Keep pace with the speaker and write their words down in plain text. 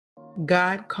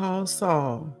God calls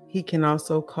Saul, he can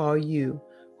also call you.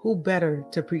 Who better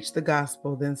to preach the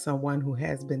gospel than someone who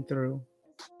has been through?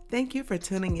 Thank you for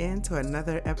tuning in to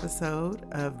another episode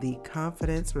of the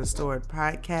Confidence Restored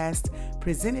podcast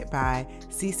presented by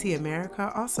CC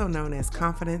America, also known as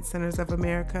Confidence Centers of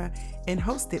America, and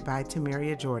hosted by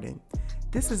Tamaria Jordan.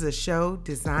 This is a show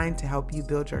designed to help you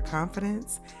build your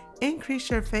confidence,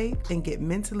 increase your faith, and get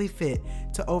mentally fit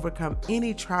to overcome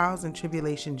any trials and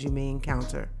tribulations you may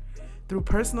encounter. Through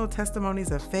personal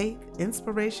testimonies of faith,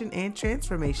 inspiration, and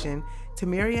transformation,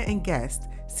 Tamaria and guests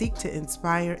seek to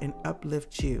inspire and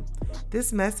uplift you.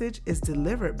 This message is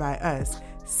delivered by us,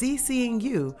 CCing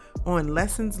you on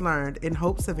lessons learned in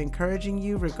hopes of encouraging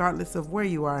you regardless of where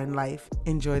you are in life.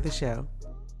 Enjoy the show.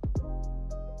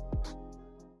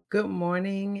 Good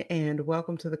morning and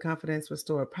welcome to the Confidence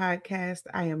Restored podcast.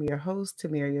 I am your host,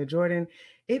 Tamaria Jordan.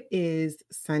 It is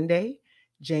Sunday,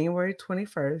 January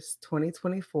 21st,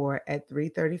 2024 at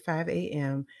 3:35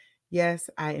 a.m. Yes,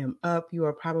 I am up. You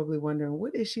are probably wondering,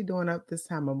 what is she doing up this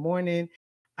time of morning?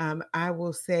 I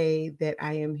will say that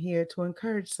I am here to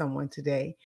encourage someone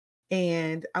today.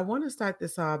 And I want to start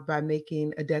this off by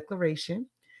making a declaration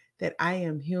that I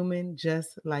am human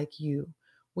just like you.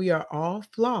 We are all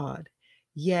flawed,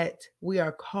 yet we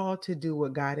are called to do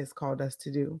what God has called us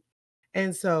to do.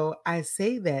 And so I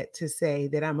say that to say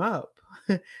that I'm up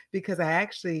because I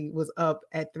actually was up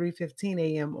at 3:15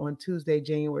 a.m. on Tuesday,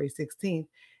 January 16th.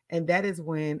 And that is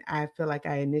when I feel like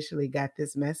I initially got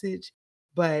this message,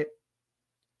 but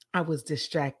I was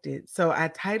distracted. So I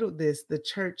titled this, The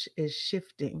Church is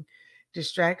Shifting.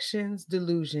 Distractions,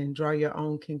 delusion, draw your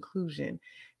own conclusion.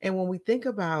 And when we think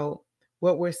about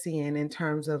what we're seeing in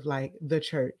terms of like the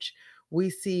church, we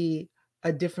see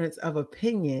a difference of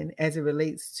opinion as it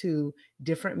relates to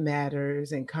different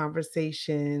matters and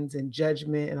conversations and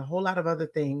judgment and a whole lot of other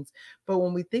things. But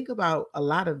when we think about a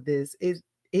lot of this, it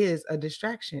is a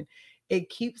distraction. It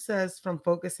keeps us from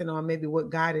focusing on maybe what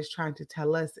God is trying to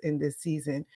tell us in this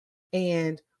season.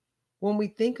 And when we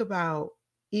think about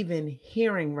even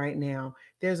hearing right now,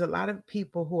 there's a lot of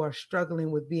people who are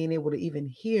struggling with being able to even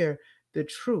hear the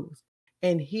truth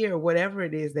and hear whatever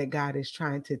it is that God is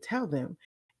trying to tell them.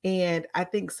 And I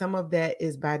think some of that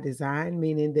is by design,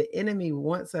 meaning the enemy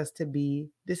wants us to be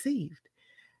deceived.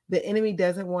 The enemy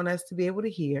doesn't want us to be able to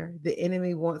hear. The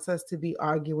enemy wants us to be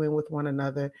arguing with one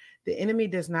another. The enemy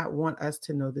does not want us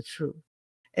to know the truth.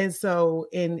 And so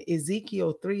in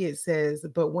Ezekiel 3, it says,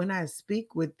 But when I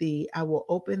speak with thee, I will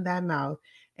open thy mouth,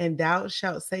 and thou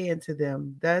shalt say unto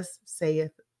them, Thus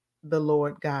saith the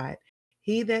Lord God.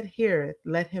 He that heareth,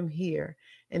 let him hear,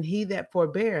 and he that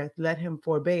forbeareth, let him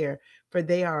forbear, for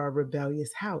they are a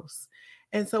rebellious house.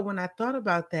 And so when I thought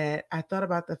about that, I thought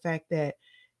about the fact that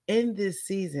in this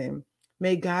season,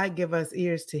 may God give us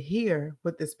ears to hear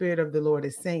what the Spirit of the Lord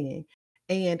is saying.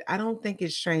 And I don't think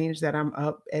it's strange that I'm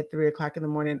up at 3 o'clock in the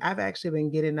morning. I've actually been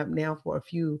getting up now for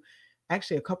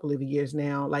actually a couple of years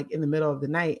now, like in the middle of the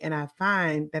night. And I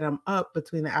find that I'm up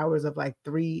between the hours of like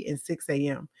 3 and 6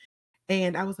 a.m.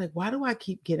 And I was like, why do I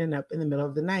keep getting up in the middle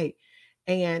of the night?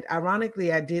 And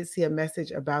ironically, I did see a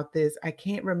message about this. I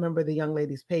can't remember the young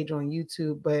lady's page on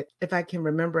YouTube, but if I can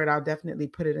remember it, I'll definitely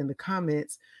put it in the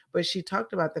comments. But she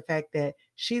talked about the fact that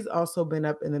she's also been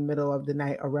up in the middle of the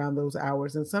night around those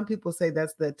hours. And some people say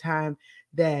that's the time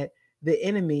that the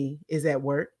enemy is at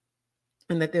work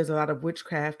and that there's a lot of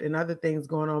witchcraft and other things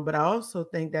going on. But I also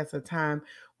think that's a time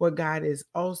where God is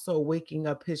also waking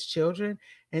up his children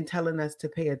and telling us to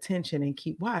pay attention and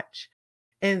keep watch.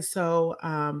 And so,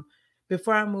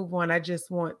 before I move on, I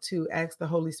just want to ask the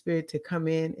Holy Spirit to come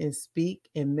in and speak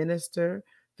and minister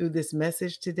through this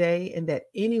message today, and that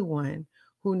anyone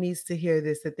who needs to hear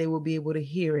this, that they will be able to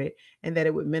hear it, and that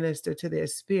it would minister to their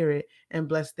spirit and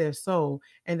bless their soul.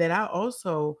 And that I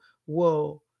also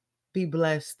will be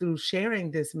blessed through sharing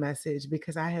this message,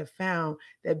 because I have found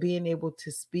that being able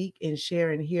to speak and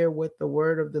share and hear what the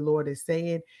word of the Lord is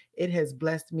saying, it has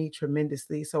blessed me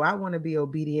tremendously. So I want to be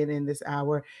obedient in this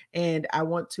hour, and I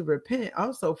want to repent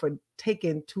also for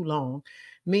taking too long,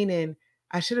 meaning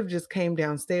I should have just came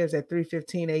downstairs at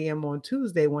 3:15 a.m. on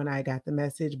Tuesday when I got the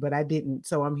message, but I didn't.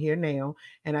 So I'm here now,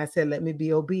 and I said, let me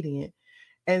be obedient.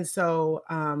 And so,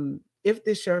 if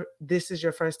this is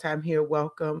your first time here,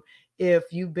 welcome.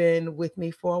 If you've been with me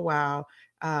for a while,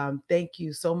 thank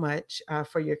you so much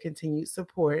for your continued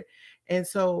support. And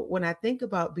so, when I think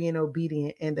about being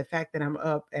obedient and the fact that I'm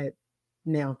up at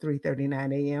now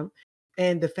 3:39 a.m.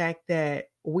 and the fact that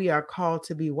we are called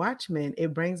to be watchmen,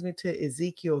 it brings me to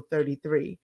Ezekiel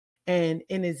 33. And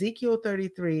in Ezekiel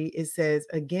 33, it says,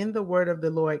 Again, the word of the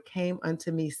Lord came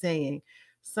unto me, saying,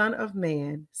 Son of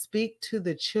man, speak to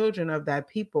the children of thy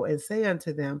people and say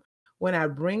unto them, when I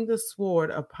bring the sword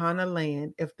upon a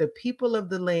land, if the people of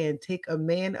the land take a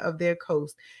man of their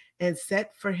coast and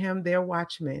set for him their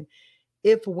watchmen,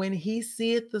 if when he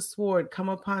seeth the sword come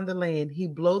upon the land, he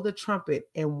blow the trumpet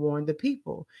and warn the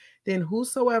people, then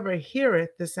whosoever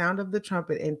heareth the sound of the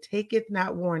trumpet and taketh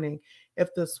not warning,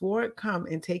 if the sword come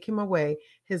and take him away,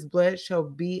 his blood shall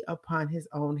be upon his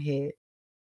own head.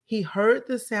 He heard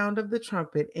the sound of the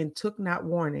trumpet and took not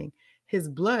warning, his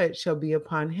blood shall be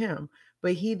upon him,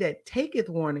 but he that taketh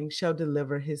warning shall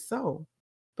deliver his soul.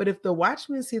 But if the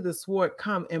watchman see the sword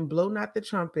come and blow not the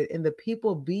trumpet, and the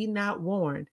people be not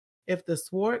warned, if the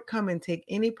sword come and take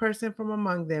any person from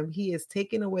among them, he is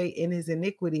taken away in his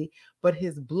iniquity, but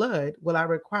his blood will I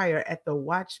require at the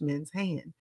watchman's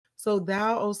hand. So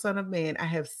thou, O son of man, I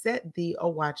have set thee a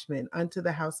watchman unto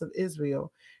the house of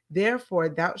Israel. Therefore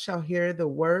thou shalt hear the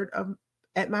word of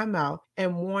at my mouth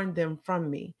and warn them from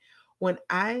me. When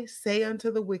I say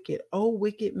unto the wicked, O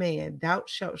wicked man, thou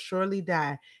shalt surely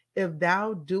die, if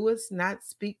thou doest not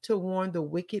speak to warn the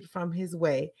wicked from his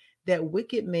way, that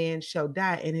wicked man shall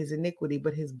die in his iniquity,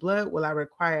 but his blood will I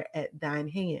require at thine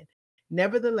hand.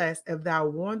 Nevertheless, if thou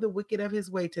warn the wicked of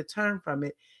his way to turn from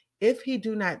it, if he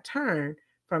do not turn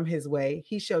from his way,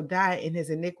 he shall die in his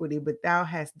iniquity, but thou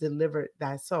hast delivered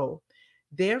thy soul.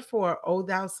 Therefore, O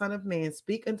thou son of man,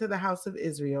 speak unto the house of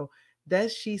Israel.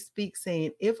 Thus she speaks,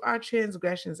 saying, if our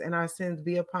transgressions and our sins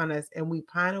be upon us, and we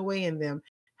pine away in them,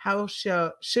 how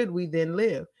should we then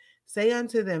live? Say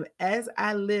unto them, as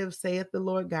I live, saith the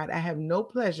Lord God, I have no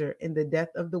pleasure in the death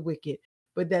of the wicked,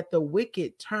 but that the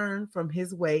wicked turn from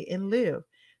his way and live.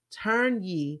 Turn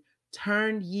ye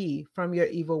from your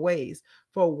evil ways.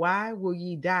 For why will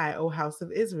ye die, O house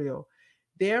of Israel?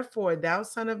 Therefore, thou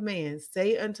son of man,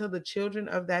 say unto the children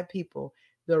of thy people,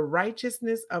 the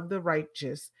righteousness of the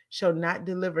righteous shall not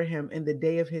deliver him in the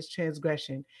day of his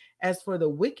transgression. As for the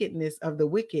wickedness of the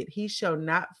wicked, he shall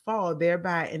not fall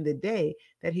thereby in the day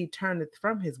that he turneth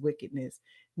from his wickedness.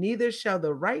 Neither shall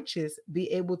the righteous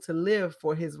be able to live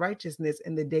for his righteousness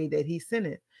in the day that he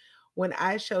sinneth. When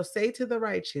I shall say to the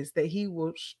righteous that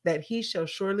he shall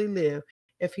surely live,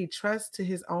 if he trust to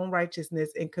his own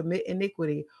righteousness and commit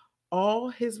iniquity, all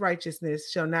his righteousness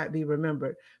shall not be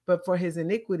remembered, but for his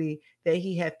iniquity that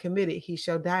he hath committed, he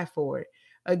shall die for it.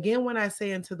 Again, when I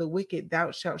say unto the wicked,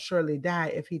 thou shalt surely die,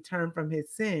 if he turn from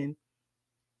his sin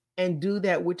and do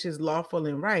that which is lawful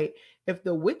and right, if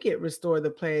the wicked restore the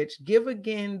pledge, give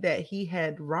again that he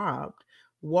had robbed,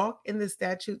 walk in the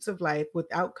statutes of life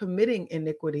without committing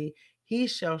iniquity, he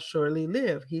shall surely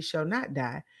live, he shall not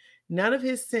die. None of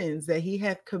his sins that he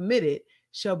hath committed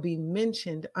shall be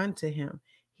mentioned unto him.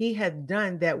 He hath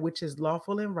done that which is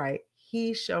lawful and right,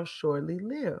 he shall surely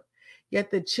live.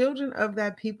 Yet the children of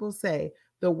that people say,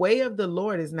 the way of the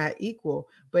Lord is not equal,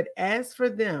 but as for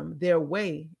them, their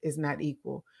way is not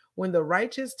equal. When the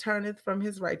righteous turneth from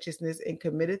his righteousness and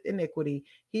committeth iniquity,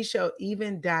 he shall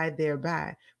even die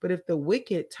thereby. But if the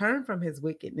wicked turn from his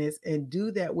wickedness and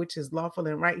do that which is lawful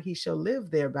and right, he shall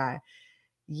live thereby.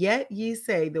 Yet ye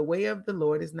say, the way of the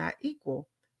Lord is not equal.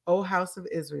 O house of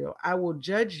Israel, I will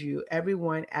judge you, every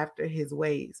one after his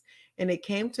ways. And it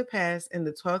came to pass in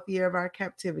the 12th year of our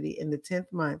captivity, in the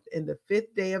 10th month, in the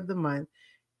 5th day of the month,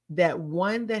 that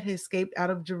one that escaped out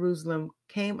of Jerusalem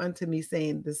came unto me,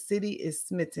 saying, the city is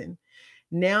smitten.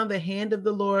 Now the hand of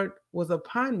the Lord was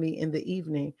upon me in the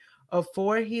evening.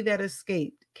 Afore he that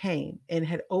escaped came and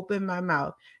had opened my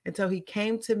mouth, until he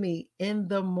came to me in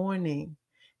the morning.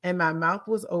 And my mouth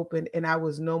was opened, and I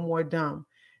was no more dumb.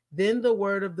 Then the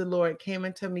word of the Lord came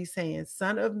unto me, saying,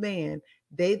 Son of man,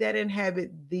 they that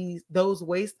inhabit those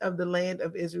wastes of the land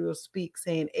of Israel speak,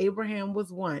 saying, Abraham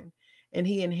was one, and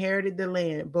he inherited the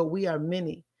land, but we are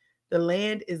many. The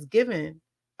land is given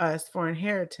us for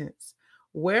inheritance.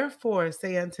 Wherefore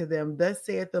say unto them, thus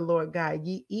saith the Lord God,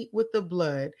 ye eat with the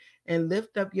blood, and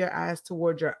lift up your eyes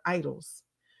toward your idols,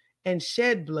 and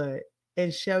shed blood,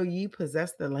 and shall ye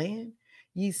possess the land?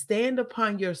 Ye stand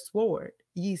upon your sword,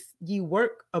 ye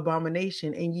work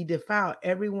abomination, and ye defile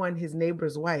every one his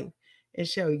neighbor's wife, and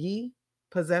shall ye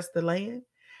possess the land?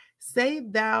 Say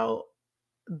thou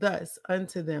thus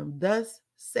unto them, thus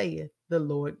saith the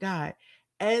Lord God,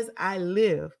 as I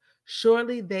live,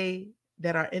 surely they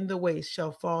that are in the waste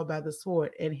shall fall by the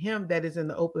sword, and him that is in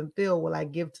the open field will I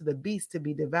give to the beast to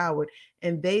be devoured,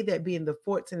 and they that be in the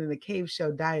forts and in the caves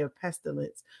shall die of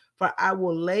pestilence. For I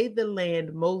will lay the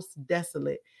land most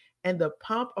desolate, and the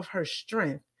pomp of her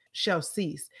strength shall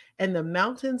cease, and the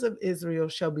mountains of Israel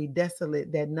shall be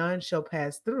desolate, that none shall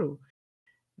pass through.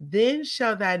 Then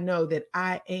shall thou know that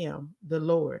I am the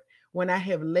Lord, when I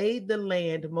have laid the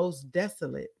land most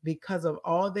desolate because of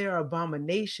all their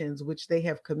abominations which they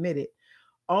have committed.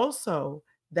 Also,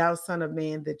 thou son of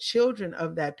man, the children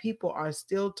of that people are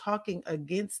still talking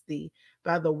against thee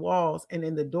by the walls and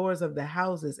in the doors of the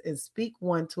houses, and speak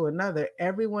one to another,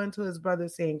 everyone to his brother,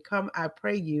 saying, Come, I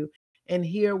pray you, and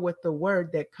hear what the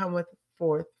word that cometh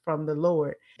forth from the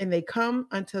Lord. And they come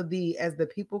unto thee as the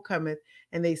people cometh,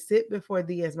 and they sit before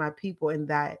thee as my people, and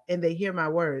they hear my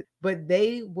words, but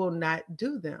they will not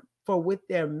do them. For with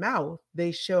their mouth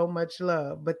they show much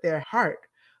love, but their heart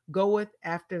goeth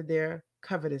after their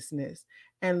covetousness.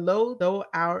 And lo, thou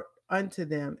art unto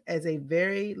them as a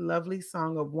very lovely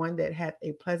song of one that hath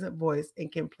a pleasant voice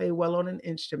and can play well on an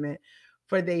instrument.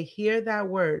 For they hear thy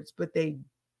words, but they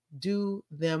do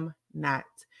them not.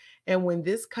 And when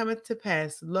this cometh to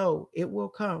pass, lo, it will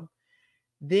come.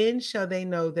 Then shall they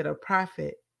know that a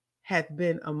prophet hath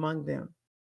been among them.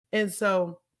 And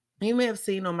so you may have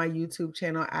seen on my YouTube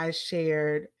channel, I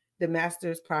shared the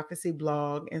Master's Prophecy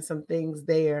blog and some things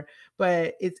there.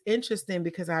 But it's interesting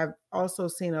because I've also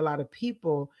seen a lot of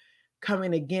people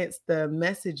coming against the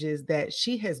messages that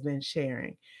she has been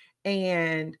sharing.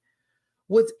 And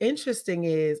what's interesting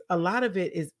is a lot of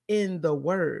it is in the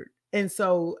word. And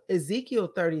so Ezekiel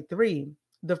 33,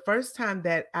 the first time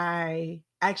that I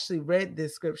actually read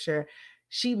this scripture,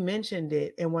 she mentioned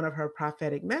it in one of her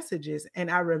prophetic messages. And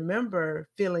I remember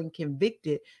feeling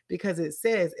convicted because it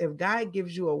says, if God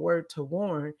gives you a word to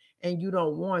warn and you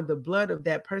don't warn, the blood of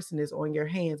that person is on your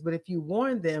hands. But if you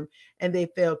warn them and they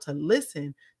fail to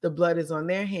listen, the blood is on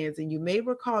their hands. And you may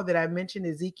recall that I mentioned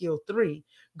Ezekiel 3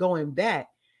 going back.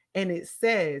 And it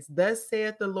says, Thus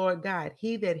saith the Lord God,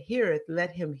 he that heareth,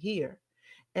 let him hear.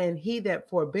 And he that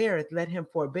forbeareth, let him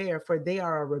forbear, for they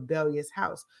are a rebellious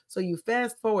house. So you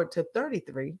fast forward to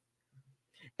 33,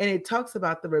 and it talks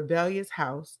about the rebellious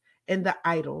house and the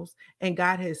idols. And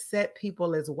God has set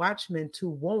people as watchmen to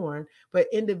warn, but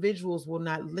individuals will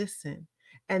not listen.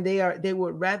 And they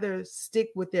would rather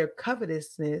stick with their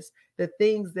covetousness, the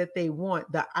things that they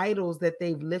want, the idols that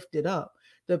they've lifted up,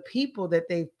 the people that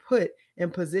they've put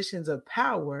in positions of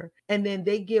power. And then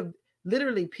they give,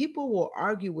 literally, people will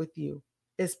argue with you,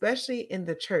 especially in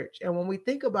the church. And when we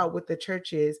think about what the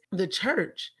church is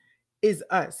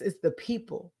us, it's the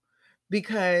people.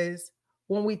 Because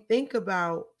when we think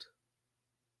about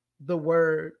the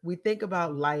word, we think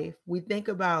about life, we think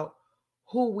about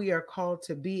who we are called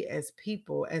to be as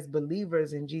people, as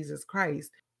believers in Jesus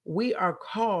Christ, we are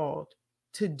called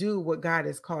to do what God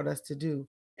has called us to do.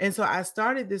 And so I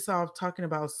started this off talking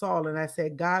about Saul, and I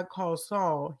said, God called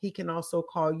Saul, he can also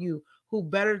call you. Who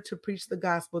better to preach the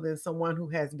gospel than someone who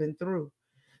has been through?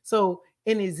 So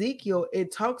in Ezekiel,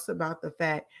 it talks about the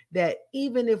fact that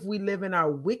even if we live in our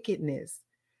wickedness,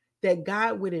 that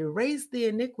God would erase the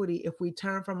iniquity if we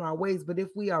turn from our ways. But if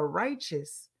we are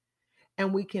righteous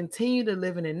and we continue to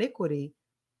live in iniquity,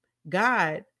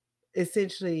 God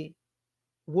essentially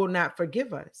will not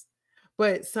forgive us.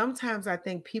 But sometimes I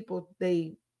think people,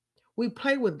 we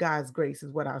play with God's grace,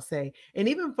 is what I'll say. And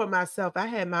even for myself, I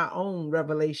had my own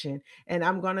revelation, and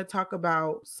I'm going to talk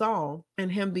about Saul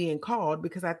and him being called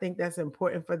because I think that's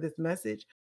important for this message.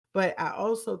 But I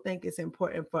also think it's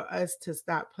important for us to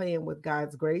stop playing with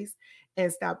God's grace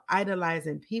and stop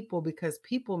idolizing people, because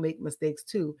people make mistakes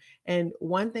too. And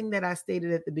one thing that I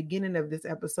stated at the beginning of this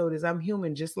episode is I'm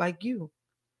human just like you.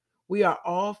 We are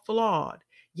all flawed,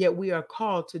 yet we are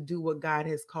called to do what God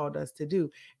has called us to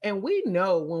do. And we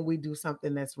know when we do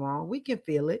something that's wrong, we can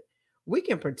feel it. We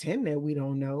can pretend that we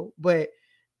don't know. But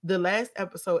the last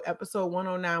episode, episode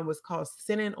 109, was called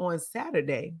Sinning on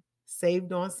Saturday,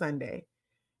 Saved on Sunday.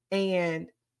 And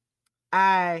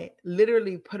I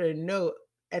literally put a note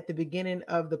at the beginning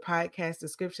of the podcast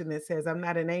description that says, I'm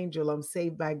not an angel, I'm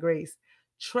saved by grace.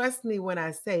 Trust me when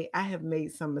I say I have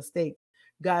made some mistakes.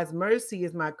 God's mercy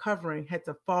is my covering, had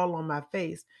to fall on my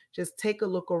face. Just take a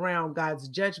look around. God's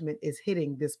judgment is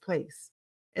hitting this place.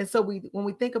 And so when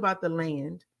we think about the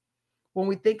land, when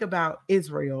we think about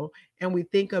Israel, and we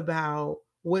think about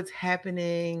what's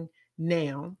happening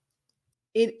now,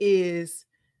 it is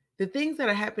the things that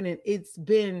are happening. It's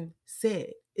been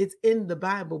said, it's in the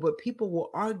Bible, but people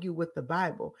will argue with the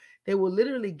Bible. They will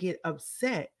literally get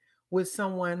upset with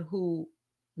someone who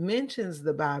mentions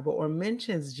the Bible or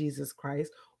mentions Jesus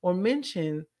Christ or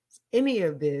mentions any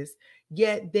of this,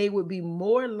 yet they would be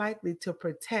more likely to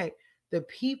protect the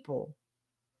people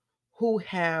who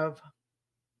have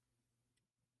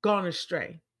gone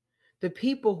astray, the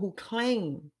people who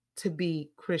claim to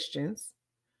be Christians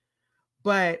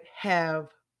but have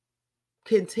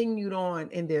continued on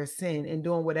in their sin and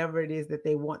doing whatever it is that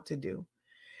they want to do.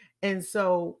 And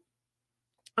so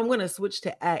I'm going to switch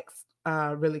to Acts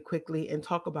really quickly and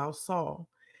talk about Saul.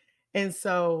 And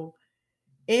so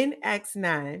in Acts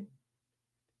 9,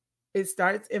 it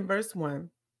starts in verse 1.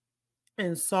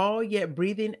 And Saul, yet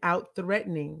breathing out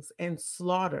threatenings and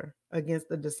slaughter against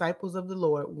the disciples of the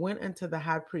Lord, went unto the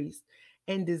high priest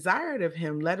and desired of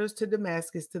him letters to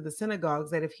Damascus to the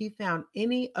synagogues, that if he found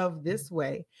any of this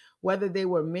way, whether they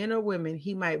were men or women,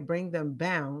 he might bring them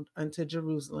bound unto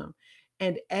Jerusalem.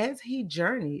 And as he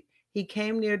journeyed, he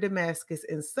came near Damascus,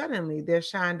 and suddenly there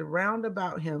shined round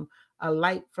about him a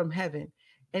light from heaven,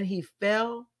 and he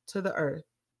fell to the earth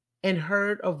and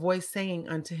heard a voice saying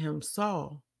unto him,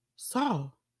 Saul,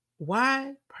 Saul,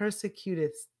 why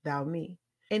persecutest thou me?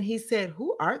 And he said,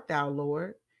 Who art thou,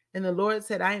 Lord? And the Lord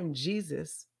said, I am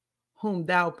Jesus, whom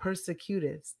thou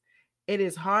persecutest. It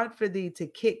is hard for thee to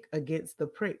kick against the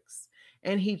pricks.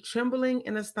 And he, trembling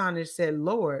and astonished, said,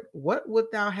 Lord, what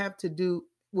wilt thou have to do?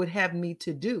 Would have me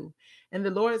to do? And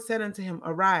the Lord said unto him,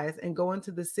 Arise and go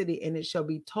into the city, and it shall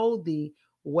be told thee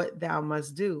what thou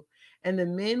must do. And the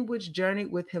men which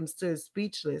journeyed with him stood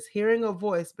speechless, hearing a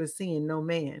voice, but seeing no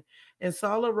man. And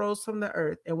Saul arose from the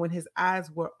earth, and when his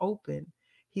eyes were opened,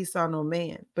 he saw no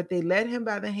man. But they led him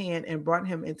by the hand and brought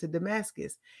him into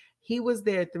Damascus. He was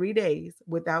there 3 days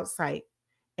without sight,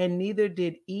 and neither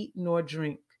did eat nor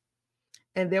drink.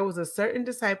 And there was a certain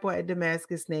disciple at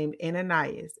Damascus named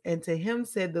Ananias, and to him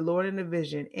said the Lord in a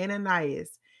vision,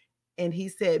 Ananias. And he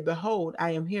said, Behold,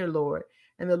 I am here, Lord.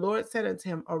 And the Lord said unto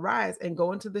him, Arise and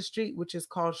go into the street which is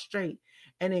called Straight,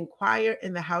 and inquire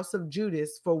in the house of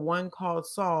Judas for one called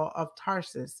Saul of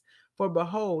Tarsus. For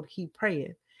behold, he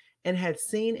prayeth, and had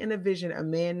seen in a vision a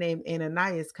man named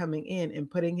Ananias coming in and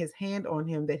putting his hand on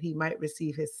him that he might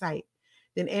receive his sight.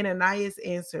 Then Ananias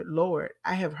answered, Lord,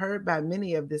 I have heard by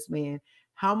many of this man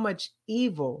how much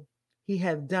evil he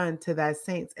hath done to thy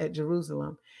saints at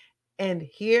Jerusalem. And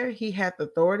here he hath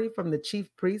authority from the chief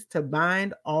priest to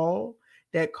bind all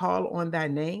that call on thy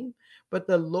name. But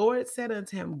the Lord said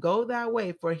unto him, Go thy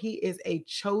way, for he is a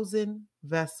chosen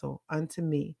vessel unto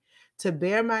me, to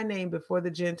bear my name before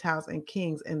the Gentiles and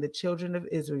kings and the children of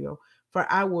Israel.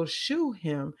 For I will shew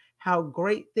him how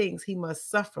great things he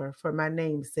must suffer for my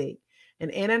name's sake.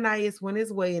 And Ananias went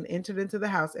his way and entered into the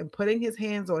house, and putting his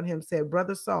hands on him, said,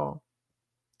 Brother Saul,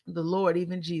 the Lord,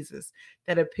 even Jesus,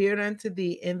 that appeared unto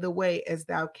thee in the way as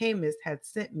thou camest, hath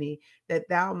sent me, that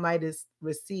thou mightest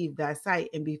receive thy sight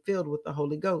and be filled with the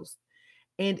Holy Ghost.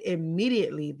 And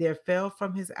immediately there fell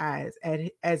from his eyes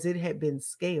as it had been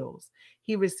scales.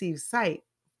 He received sight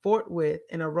forthwith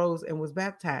and arose and was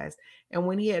baptized. And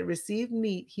when he had received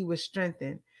meat, he was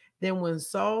strengthened. Then when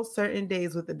Saul certain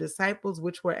days with the disciples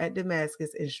which were at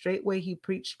Damascus, and straightway he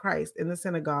preached Christ in the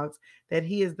synagogues, that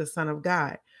he is the Son of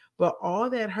God. But all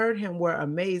that heard him were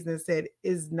amazed and said,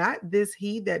 Is not this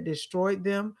he that destroyed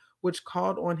them which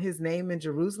called on his name in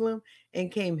Jerusalem,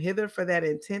 and came hither for that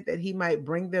intent, that he might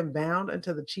bring them bound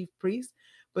unto the chief priests?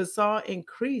 But Saul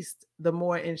increased the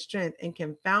more in strength, and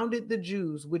confounded the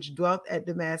Jews which dwelt at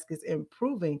Damascus, in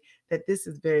proving that this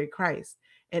is very Christ.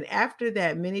 And after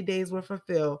that many days were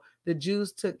fulfilled, the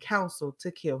Jews took counsel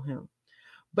to kill him.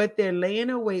 But their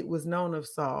laying await was known of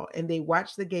Saul, and they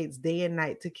watched the gates day and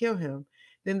night to kill him.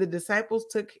 Then the disciples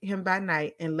took him by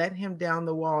night and let him down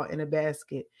the wall in a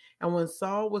basket. And when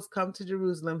Saul was come to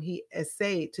Jerusalem, he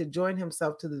essayed to join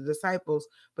himself to the disciples,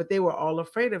 but they were all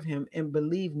afraid of him and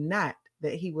believed not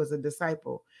that he was a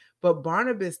disciple. But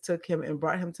Barnabas took him and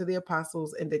brought him to the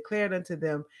apostles, and declared unto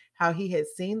them how he had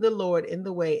seen the Lord in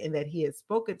the way, and that he had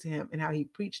spoken to him, and how he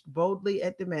preached boldly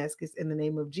at Damascus in the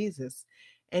name of Jesus.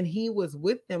 And he was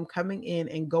with them coming in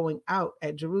and going out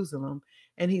at Jerusalem.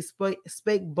 And he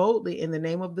spake boldly in the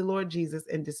name of the Lord Jesus,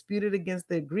 and disputed against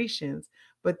the Grecians,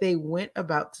 but they went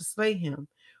about to slay him.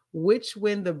 Which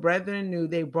when the brethren knew,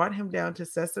 they brought him down to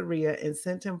Caesarea, and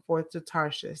sent him forth to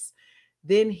Tarshish.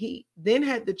 Then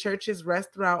had the churches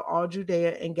rest throughout all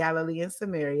Judea and Galilee and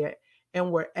Samaria,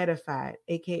 and were edified,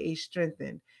 aka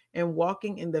strengthened, and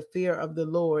walking in the fear of the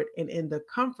Lord and in the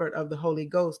comfort of the Holy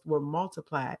Ghost were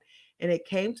multiplied. And it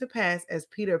came to pass, as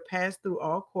Peter passed through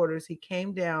all quarters, he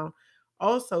came down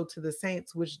also to the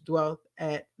saints which dwelt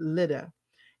at Lydda.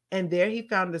 And there he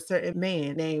found a certain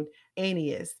man named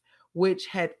Aeneas, which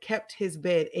had kept his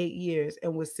bed 8 years,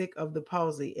 and was sick of the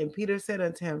palsy. And Peter said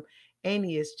unto him,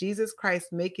 Aeneas, Jesus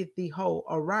Christ maketh thee whole.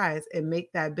 Arise and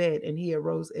make thy bed. And he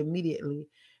arose immediately.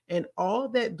 And all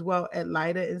that dwelt at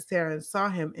Lydda and Saron saw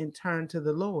him, and turned to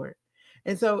the Lord.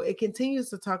 And so it continues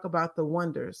to talk about the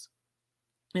wonders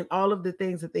and all of the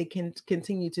things that they can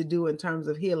continue to do in terms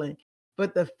of healing.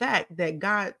 But the fact that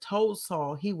God told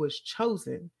Saul he was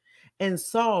chosen, and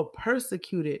Saul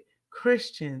persecuted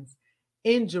Christians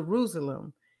in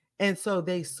Jerusalem. And so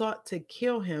they sought to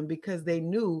kill him because they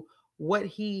knew what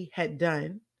he had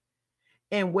done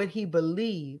and what he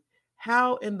believed.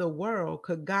 How in the world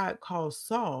could God call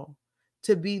Saul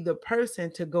to be the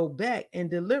person to go back and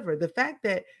deliver. The fact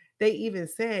that they even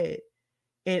said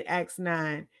in Acts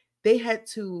 9, they had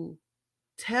to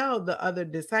tell the other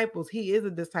disciples he is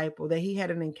a disciple, that he had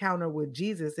an encounter with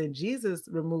Jesus and Jesus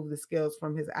removed the scales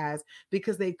from his eyes,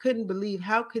 because they couldn't believe,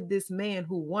 how could this man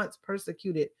who once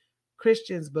persecuted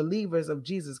Christians, believers of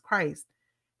Jesus Christ,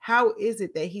 how is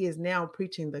it that he is now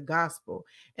preaching the gospel?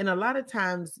 And a lot of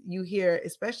times you hear,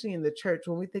 especially in the church,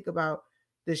 when we think about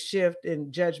the shift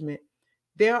in judgment,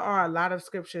 there are a lot of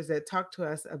scriptures that talk to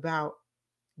us about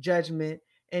judgment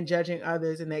and judging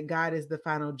others, and that God is the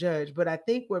final judge. But I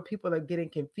think where people are getting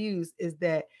confused is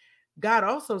that God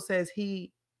also says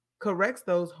he corrects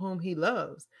those whom he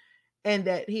loves, and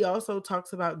that he also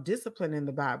talks about discipline in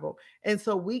the Bible. And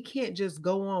so we can't just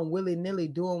go on willy-nilly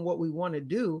doing what we want to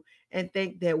do and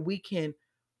think that we can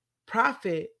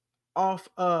profit off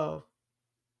of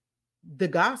the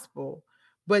gospel,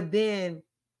 but then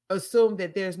assume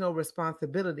that there's no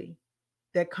responsibility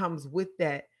that comes with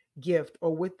that gift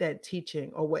or with that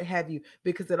teaching or what have you.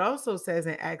 Because it also says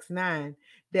in Acts 9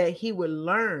 that he would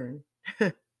learn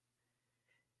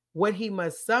what he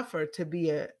must suffer to be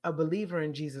a believer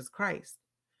in Jesus Christ.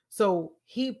 So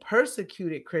he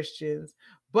persecuted Christians,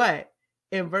 but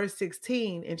in verse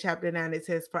 16 in chapter 9, it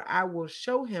says, "For I will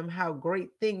show him how great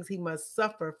things he must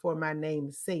suffer for my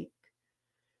name's sake."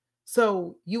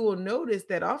 So you will notice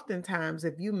that oftentimes,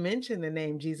 if you mention the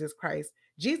name Jesus Christ,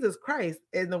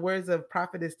 in the words of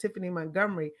prophetess Tiffany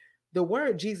Montgomery, the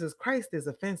word Jesus Christ is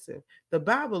offensive. The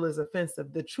Bible is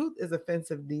offensive. The truth is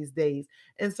offensive these days.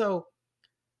 And so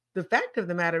the fact of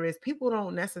the matter is, people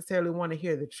don't necessarily want to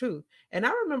hear the truth. And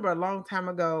I remember a long time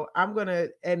ago, I'm going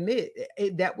to admit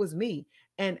that was me.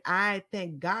 And I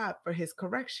thank God for his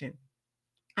correction.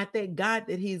 I thank God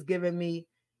that he's given me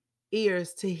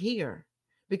ears to hear,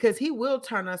 because he will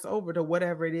turn us over to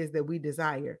whatever it is that we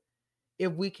desire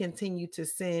if we continue to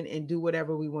sin and do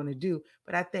whatever we want to do.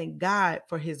 But I thank God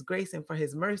for his grace and for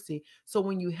his mercy. So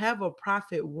when you have a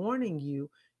prophet warning you,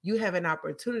 you have an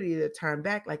opportunity to turn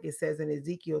back, like it says in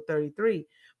Ezekiel 33.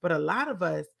 But a lot of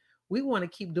us, we want to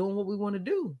keep doing what we want to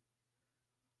do.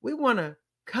 We want to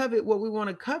covet what we want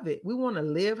to covet. We want to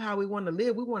live how we want to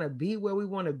live. We want to be where we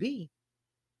want to be.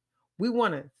 We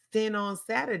want to sin on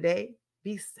Saturday,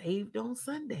 be saved on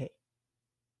Sunday.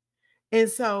 And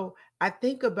so I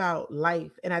think about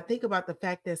life, and I think about the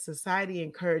fact that society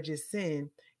encourages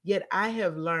sin, yet I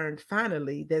have learned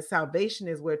finally that salvation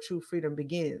is where true freedom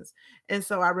begins. And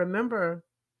so I remember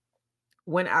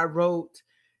when I wrote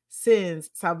Sins,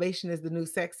 Salvation is the New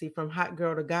Sexy, from Hot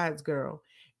Girl to God's Girl.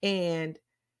 And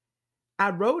I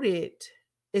wrote it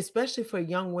especially for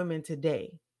young women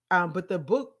today. But the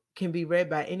book can be read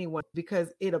by anyone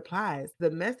because it applies. The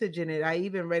message in it, I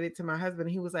even read it to my husband.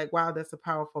 He was like, wow, that's a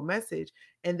powerful message,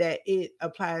 and that it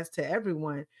applies to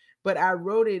everyone. But I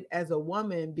wrote it as a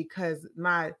woman because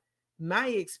my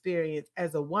experience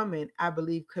as a woman, I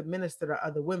believe, could minister to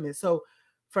other women. So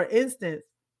for instance,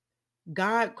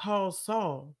 God called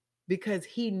Saul because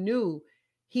he knew,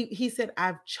 he said,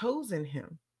 I've chosen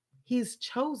him. He's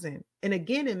chosen. And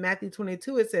again in Matthew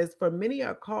 22, it says, for many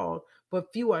are called,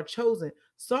 but few are chosen.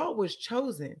 Saul was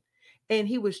chosen. And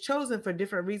he was chosen for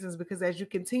different reasons, because as you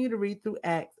continue to read through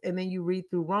Acts and then you read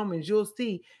through Romans, you'll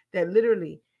see that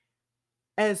literally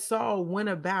as Saul went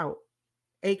about,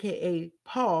 aka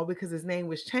Paul, because his name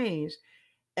was changed,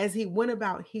 as he went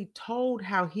about, he told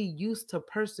how he used to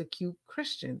persecute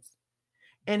Christians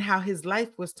and how his life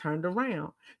was turned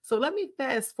around. So let me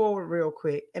fast forward real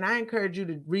quick, and I encourage you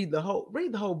to read the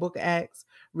whole book of Acts,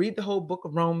 read the whole book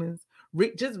of Romans.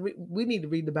 We need to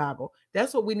read the Bible.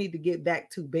 That's what we need to get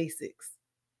back to basics,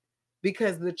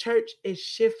 because the church is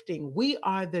shifting. We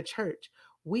are the church.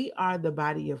 We are the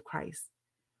body of Christ.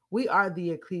 We are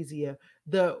the ecclesia.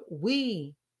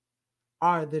 We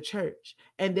are the church.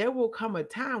 And there will come a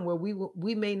time where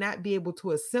we may not be able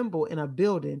to assemble in a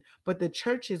building, but the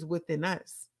church is within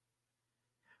us.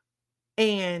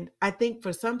 And I think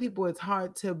for some people it's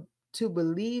hard to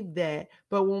believe that,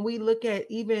 but when we look at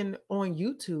even on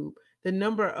YouTube, the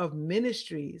number of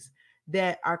ministries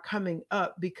that are coming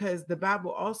up, because the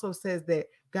Bible also says that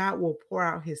God will pour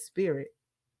out his spirit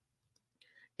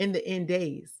in the end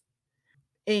days.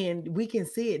 And we can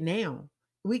see it now.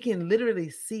 We can literally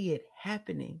see it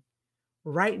happening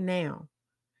right now.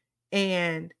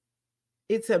 And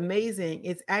it's amazing.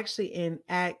 It's actually in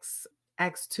Acts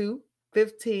 2,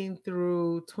 15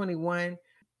 through 21.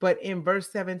 But in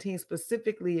verse 17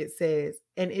 specifically, it says,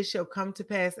 and it shall come to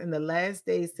pass in the last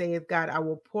days, saith God, I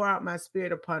will pour out my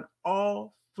spirit upon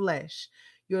all flesh.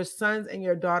 Your sons and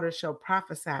your daughters shall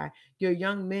prophesy. Your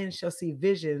young men shall see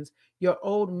visions. Your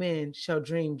old men shall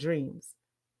dream dreams.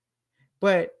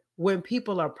 But when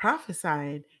people are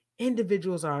prophesying,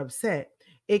 individuals are upset.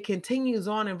 It continues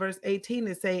on in verse 18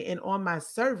 to say, and on my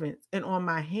servants and on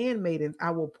my handmaidens I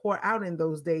will pour out in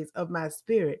those days of my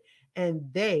spirit, and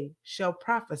they shall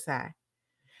prophesy.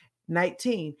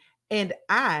 19, and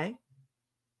I,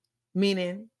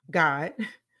 meaning God,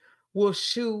 will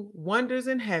shew wonders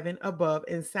in heaven above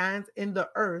and signs in the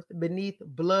earth beneath,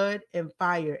 blood and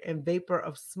fire and vapor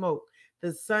of smoke.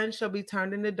 The sun shall be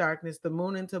turned into darkness, the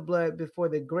moon into blood before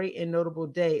the great and notable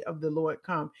day of the Lord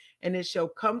come. And it shall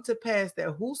come to pass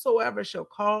that whosoever shall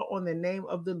call on the name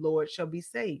of the Lord shall be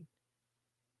saved.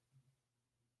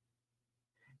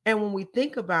 And when we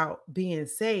think about being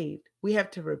saved, we have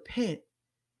to repent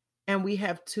and we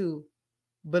have to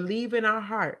believe in our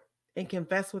heart and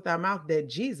confess with our mouth that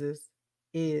Jesus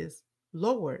is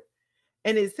Lord.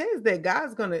 And it says that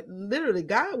God's going to literally,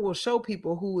 God will show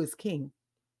people who is king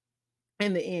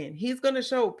in the end. He's going to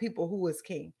show people who is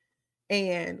king.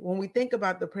 And when we think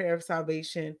about the prayer of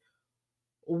salvation,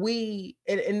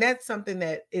 and that's something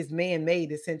that is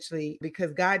man-made essentially,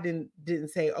 because God didn't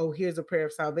say, oh, here's a prayer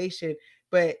of salvation,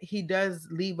 but he does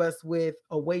leave us with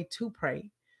a way to pray.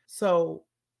 So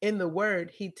in the word,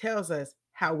 he tells us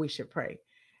how we should pray.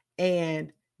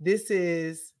 And this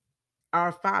is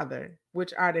our Father,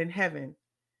 which art in heaven.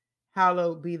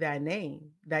 Hallowed be thy name.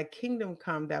 Thy kingdom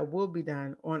come, thy will be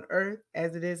done on earth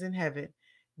as it is in heaven.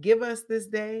 Give us this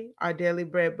day our daily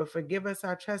bread, but forgive us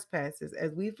our trespasses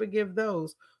as we forgive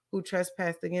those who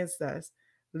trespass against us.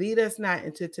 Lead us not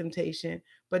into temptation,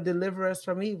 but deliver us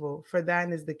from evil. For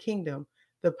thine is the kingdom,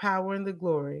 the power, and the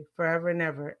glory forever and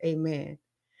ever. Amen.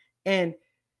 And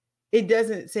it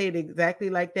doesn't say it exactly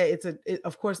like that.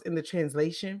 Of course, in the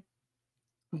translation,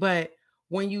 but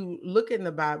when you look in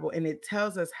the Bible and it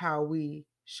tells us how we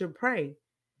should pray,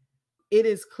 it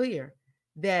is clear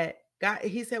that God,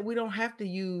 he said we don't have to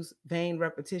use vain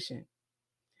repetition.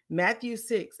 Matthew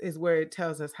 6 is where it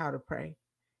tells us how to pray.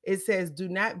 It says, do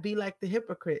not be like the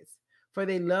hypocrites, for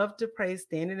they love to pray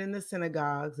standing in the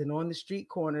synagogues and on the street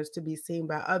corners to be seen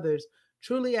by others.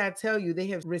 Truly, I tell you, they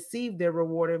have received their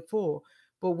reward in full.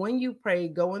 But when you pray,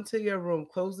 go into your room,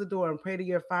 close the door, and pray to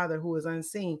your Father who is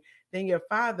unseen. Then your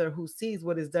Father who sees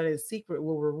what is done in secret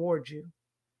will reward you.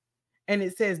 And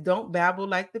it says, don't babble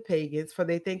like the pagans, for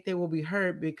they think they will be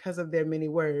heard because of their many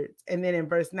words. And then in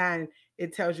verse 9,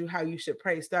 it tells you how you should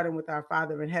pray, starting with our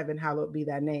Father in heaven, hallowed be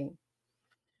thy name.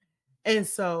 And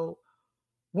so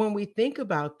when we think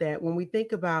about that, when we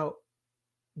think about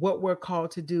what we're called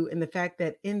to do, and the fact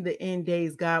that in the end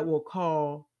days, God will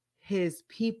call his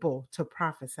people to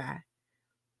prophesy.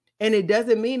 And it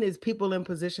doesn't mean it's people in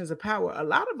positions of power. A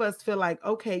lot of us feel like,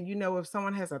 okay, if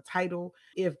someone has a title,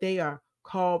 if they are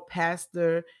called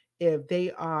pastor, if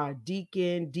they are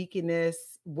deacon,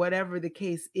 deaconess, whatever the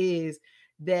case is,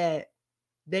 that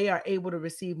they are able to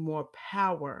receive more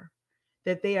power,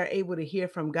 that they are able to hear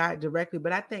from God directly.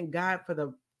 But I thank God for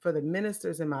the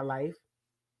ministers in my life,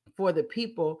 for the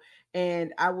people.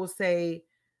 And I will say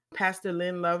Pastor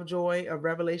Lynn Lovejoy of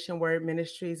Revelation Word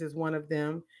Ministries is one of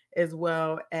them, as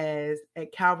well as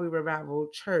at Calvary Revival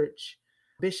Church,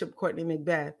 Bishop Courtney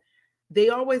Macbeth. They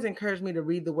always encourage me to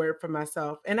read the word for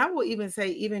myself. And I will even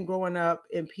say, even growing up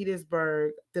in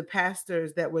Petersburg, the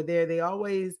pastors that were there, they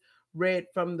always read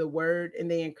from the word and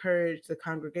they encouraged the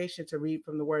congregation to read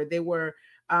from the word. They were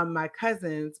my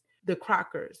cousins, the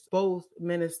Crockers, both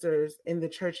ministers in the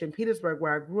church in Petersburg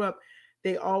where I grew up.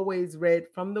 They always read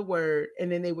from the word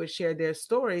and then they would share their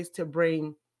stories to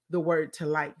bring the word to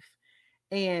life.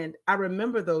 And I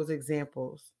remember those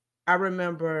examples. I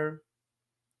remember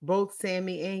both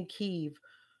Sammy and Keeve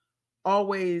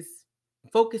always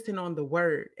focusing on the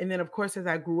word. And then, of course, as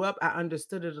I grew up, I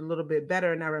understood it a little bit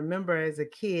better. And I remember as a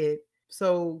kid,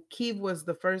 so Keeve was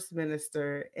the first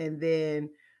minister, and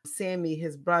then Sammy,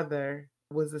 his brother,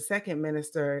 was the second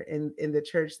minister in the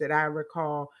church that I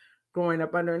recall growing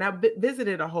up under. And I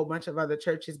visited a whole bunch of other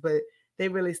churches, but they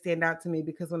really stand out to me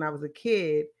because when I was a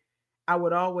kid, I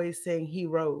would always sing He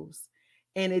Rose.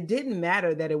 And it didn't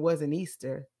matter that it wasn't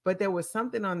Easter, but there was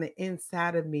something on the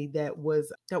inside of me that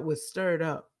was stirred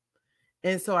up.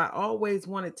 And so I always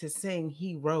wanted to sing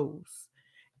He Rose.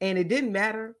 And it didn't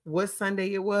matter what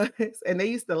Sunday it was. And they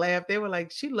used to laugh. They were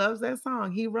like, she loves that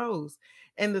song, He Rose.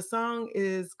 And the song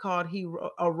is called He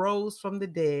Arose from the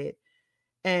Dead.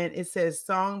 And it says,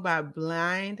 song by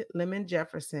Blind Lemon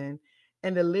Jefferson.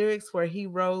 And the lyrics were, He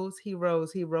rose, He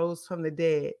rose, He rose from the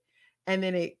dead. And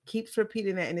then it keeps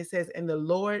repeating that. And it says, and the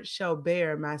Lord shall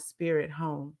bear my spirit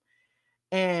home.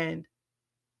 And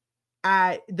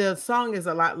the song is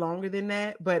a lot longer than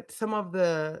that, but some of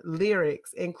the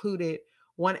lyrics included,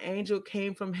 one angel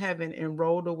came from heaven and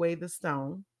rolled away the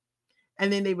stone.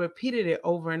 And then they repeated it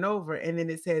over and over. And then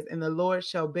it says, and the Lord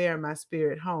shall bear my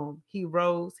spirit home. He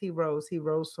rose, he rose, he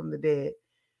rose from the dead.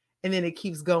 And then it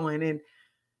keeps going. And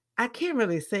I can't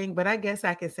really sing, but I guess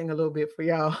I can sing a little bit for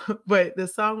y'all. But the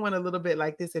song went a little bit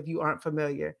like this if you aren't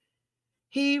familiar.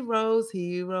 He rose,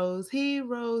 he rose, he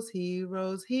rose, he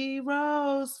rose, he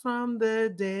rose from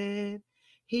the dead.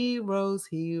 He rose,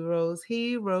 he rose,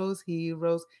 he rose, he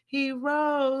rose, he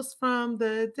rose from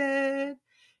the dead.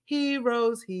 He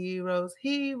rose, he rose,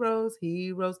 he rose,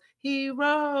 he rose, he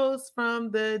rose from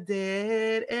the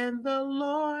dead, and the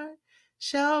Lord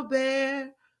shall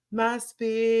bear my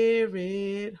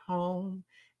spirit home.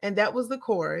 And that was the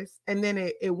chorus. And then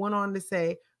it went on to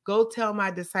say, go tell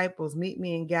my disciples, meet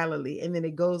me in Galilee. And then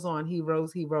it goes on, he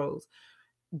rose, he rose.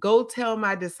 Go tell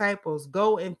my disciples,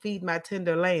 go and feed my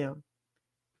tender lamb.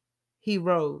 He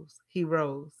rose, he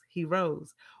rose, he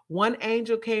rose. One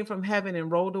angel came from heaven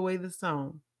and rolled away the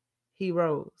stone. He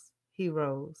rose, he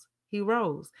rose, he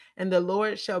rose. And the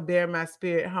Lord shall bear my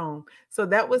spirit home. So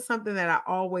that was something that I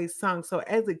always sung. So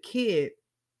as a kid,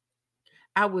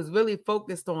 I was really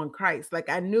focused on Christ. Like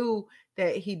I knew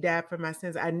that he died for my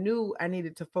sins. I knew I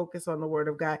needed to focus on the word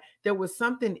of God. There was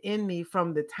something in me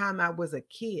from the time I was a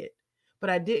kid, but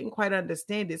I didn't quite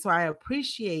understand it. So I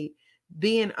appreciate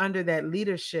being under that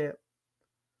leadership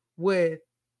with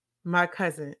my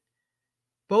cousin,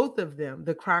 both of them,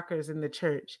 the Crockers in the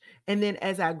church. And then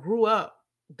as I grew up,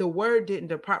 the word didn't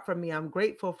depart from me. I'm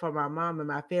grateful for my mom and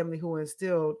my family who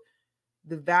instilled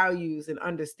the values and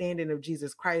understanding of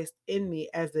Jesus Christ in me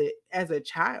as a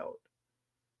child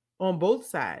on both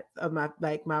sides of my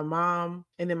mom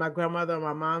and then my grandmother on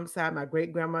my mom's side, my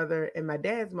great grandmother and my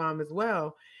dad's mom as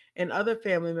well, and other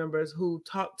family members who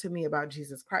talked to me about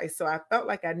Jesus Christ. So I felt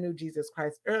like I knew Jesus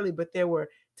Christ early, but there were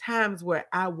times where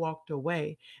I walked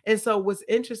away. And so what's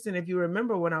interesting, if you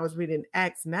remember when I was reading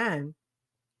Acts 9,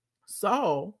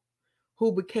 Saul,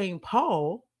 who became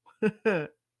Paul,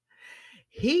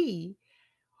 he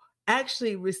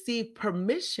actually received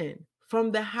permission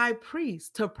from the high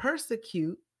priest to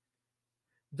persecute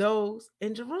those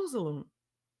in Jerusalem.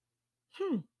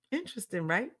 Interesting,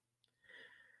 right?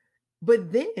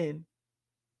 But then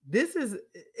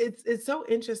it's so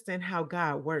interesting how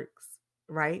God works,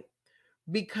 right?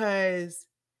 Because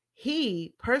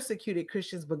he persecuted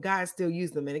Christians, but God still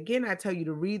used them. And again, I tell you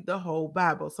to read the whole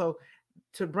Bible. So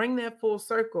to bring that full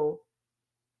circle,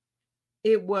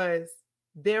 it was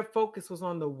their focus was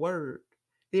on the word.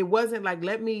 It wasn't like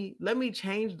let me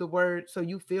change the word so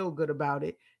you feel good about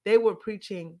it. They were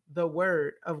preaching the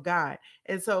word of God.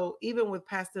 And so even with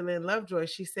Pastor Lynn Lovejoy,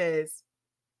 she says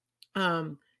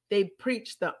um they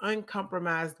preach the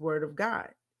uncompromised word of God.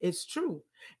 It's true.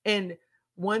 And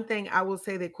one thing I will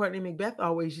say that Courtney Macbeth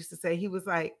always used to say, he was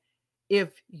like, if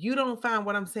you don't find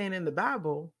what I'm saying in the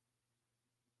Bible,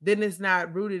 then it's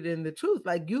not rooted in the truth.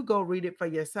 Like you go read it for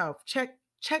yourself. Check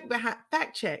behind,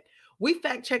 fact check. We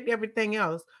fact check everything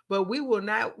else, but we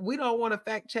don't want to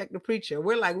fact check the preacher.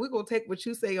 We're like, we're gonna take what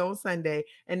you say on Sunday,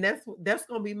 and that's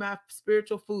gonna be my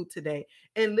spiritual food today.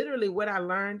 And literally what I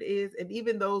learned is, and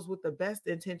even those with the best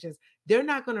intentions, they're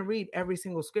not gonna read every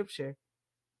single scripture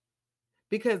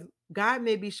because God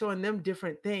may be showing them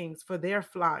different things for their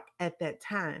flock at that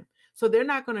time. So they're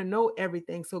not going to know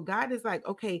everything. So God is like,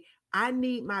 okay, I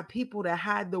need my people to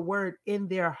hide the word in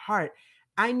their heart.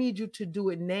 I need you to do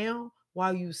it now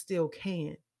while you still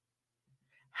can.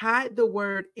 Hide the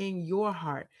word in your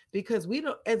heart because we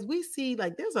don't, as we see,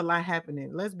 like there's a lot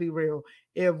happening. Let's be real.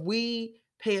 If we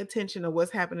pay attention to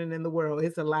what's happening in the world,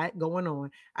 it's a lot going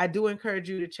on. I do encourage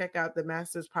you to check out the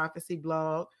Master's Prophecy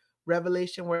blog,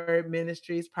 Revelation Word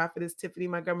Ministries, Prophetess Tiffany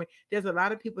Montgomery. There's a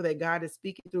lot of people that God is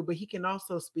speaking through, but he can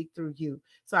also speak through you.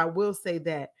 So I will say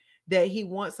that he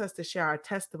wants us to share our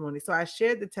testimony. So I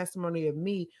shared the testimony of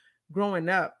me growing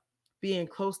up, being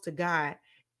close to God.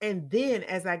 And then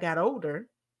as I got older,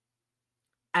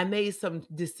 I made some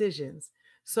decisions.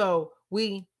 So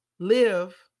we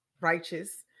live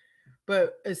righteous,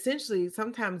 but essentially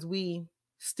sometimes we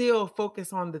still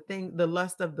focus on the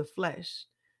lust of the flesh,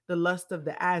 the lust of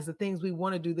the eyes, the things we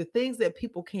want to do, the things that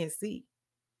people can't see.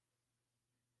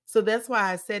 So that's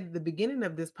why I said at the beginning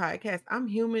of this podcast, I'm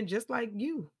human just like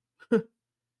you.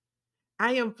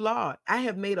 I am flawed. I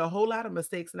have made a whole lot of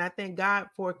mistakes, and I thank God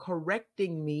for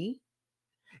correcting me,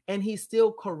 and he's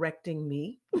still correcting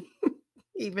me.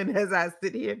 Even as I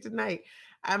sit here tonight,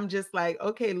 I'm just like,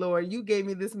 okay, Lord, you gave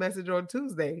me this message on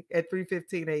Tuesday at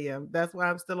 3:15 a.m. That's why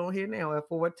I'm still on here now at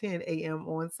 4:10 a.m.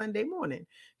 on Sunday morning,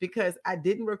 because I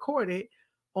didn't record it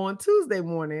on Tuesday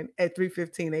morning at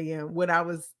 3:15 a.m. when I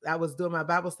was doing my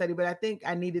Bible study. But I think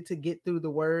I needed to get through the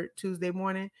word Tuesday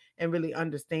morning and really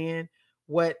understand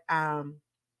what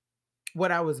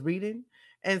what I was reading.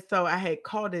 And so I had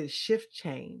called it shift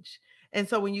change. And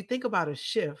so when you think about a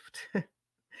shift,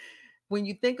 when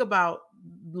you think about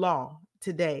law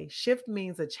today, shift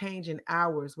means a change in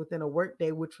hours within a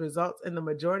workday, which results in the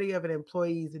majority of an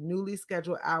employee's newly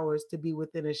scheduled hours to be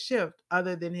within a shift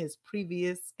other than his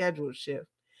previous scheduled shift.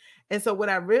 And so what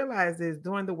I realized is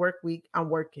during the work week, I'm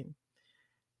working.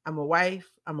 I'm a wife,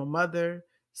 I'm a mother.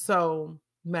 So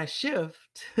my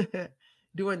shift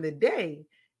during the day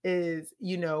is,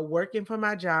 working for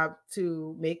my job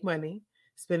to make money,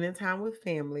 spending time with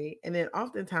family, and then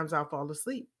oftentimes I'll fall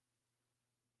asleep.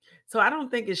 So I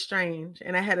don't think it's strange.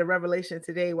 And I had a revelation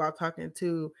today while talking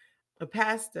to a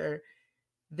pastor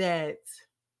that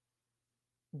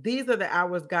these are the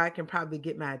hours God can probably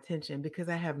get my attention because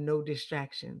I have no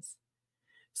distractions.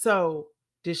 So,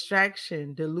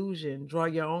 distraction, delusion, draw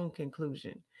your own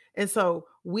conclusion. And so,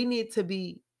 we need to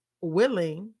be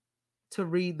willing to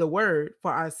read the word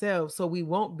for ourselves so we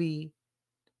won't be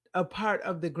a part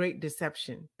of the great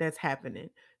deception that's happening,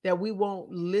 that we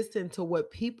won't listen to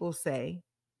what people say,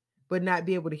 but not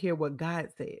be able to hear what God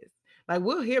says. Like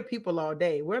we'll hear people all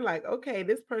day. We're like, okay,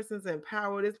 this person's in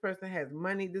power. This person has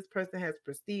money. This person has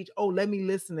prestige. Oh, let me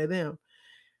listen to them,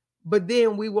 but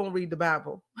then we won't read the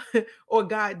Bible. Or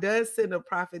God does send a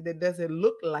prophet that doesn't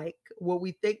look like what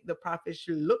we think the prophet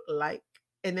should look like,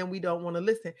 and then we don't want to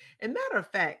listen. And matter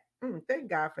of fact, thank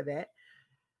God for that.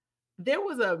 There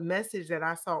was a message that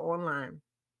I saw online,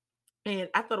 and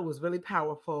I thought it was really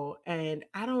powerful. And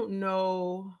I don't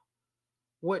know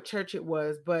what church it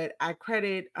was, but I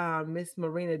credit Miss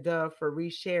Marina Dove for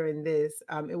resharing this.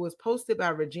 It was posted by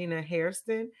Regina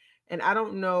Hairston, and I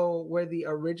don't know where the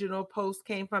original post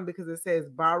came from because it says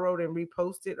borrowed and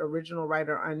reposted, original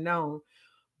writer unknown.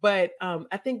 But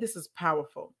I think this is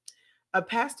powerful. A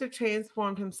pastor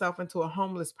transformed himself into a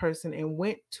homeless person and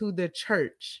went to the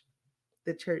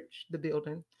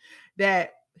building,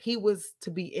 that he was to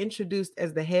be introduced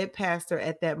as the head pastor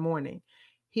at that morning.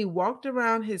 He walked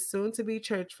around his soon to be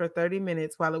church for 30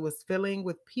 minutes while it was filling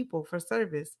with people for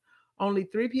service. Only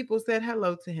 3 people said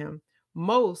hello to him.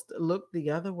 Most looked the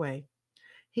other way.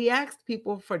 He asked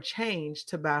people for change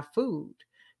to buy food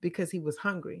because he was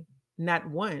hungry. Not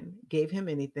one gave him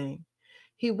anything.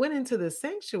 He went into the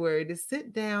sanctuary to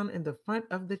sit down in the front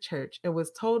of the church and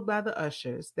was told by the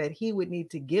ushers that he would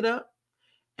need to get up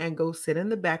and go sit in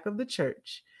the back of the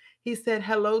church. He said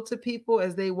hello to people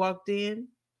as they walked in,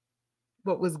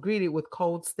 but was greeted with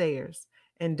cold stares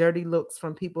and dirty looks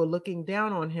from people looking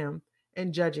down on him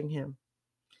and judging him.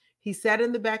 He sat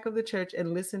in the back of the church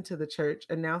and listened to the church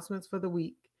announcements for the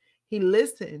week. He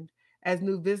listened as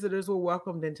new visitors were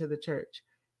welcomed into the church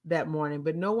that morning,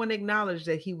 but no one acknowledged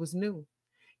that he was new.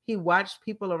 He watched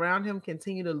people around him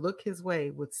continue to look his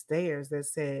way with stares that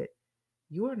said,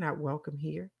 "You are not welcome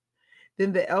here."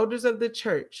 Then the elders of the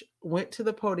church went to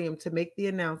the podium to make the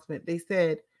announcement. They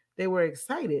said they were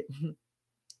excited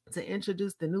to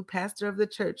introduce the new pastor of the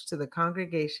church to the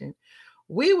congregation.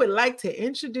 "We would like to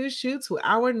introduce you to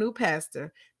our new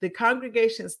pastor." The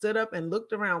congregation stood up and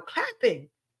looked around, clapping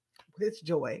with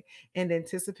joy and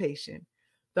anticipation.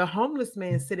 The homeless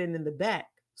man sitting in the back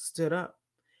stood up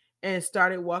and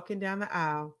started walking down the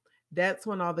aisle. That's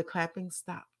when all the clapping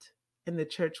stopped and the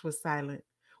church was silent.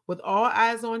 With all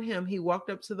eyes on him, he walked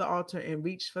up to the altar and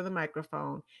reached for the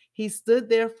microphone. He stood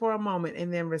there for a moment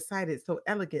and then recited so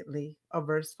elegantly a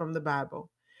verse from the Bible.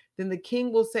 "Then the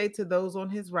king will say to those on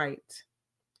his right,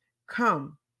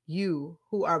 'Come, you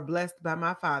who are blessed by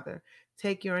my Father,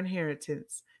 take your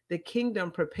inheritance, the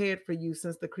kingdom prepared for you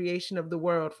since the creation of the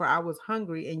world. For I was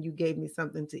hungry, and you gave me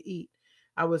something to eat.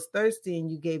 I was thirsty, and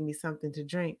you gave me something to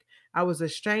drink. I was a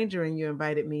stranger, and you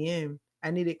invited me in. I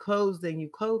needed clothes, and you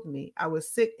clothed me. I was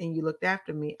sick, and you looked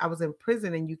after me. I was in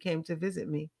prison, and you came to visit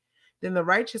me.' Then the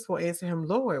righteous will answer him,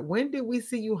 'Lord, when did we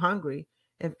see you hungry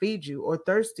and feed you, or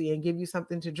thirsty and give you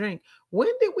something to drink?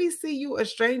 When did we see you a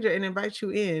stranger and invite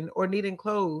you in, or needing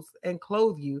clothes and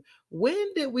clothe you?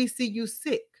 When did we see you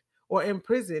sick or in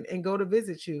prison and go to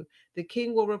visit you?' The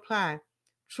king will reply,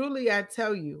 'Truly I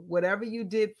tell you, whatever you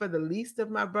did for the least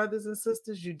of my brothers and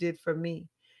sisters, you did for me.'"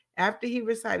 After he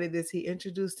recited this, he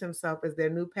introduced himself as their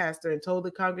new pastor and told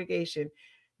the congregation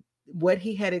what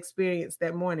he had experienced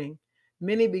that morning.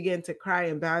 Many began to cry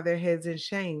and bow their heads in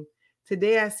shame.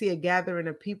 "Today I see a gathering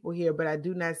of people here, but I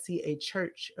do not see a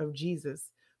church of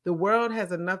Jesus." The world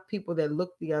has enough people that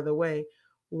look the other way.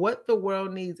 What the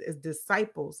world needs is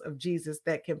disciples of Jesus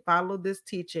that can follow this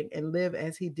teaching and live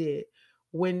as he did.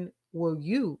 When will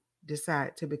you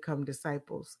decide to become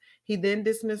disciples? He then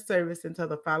dismissed service until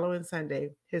the following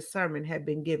Sunday. His sermon had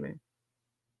been given.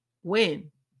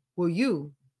 When will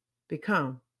you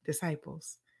become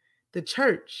disciples? The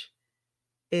church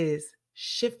is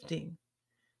shifting.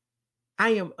 I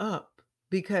am up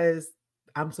because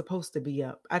I'm supposed to be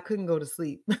up. I couldn't go to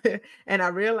sleep. And I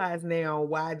realize now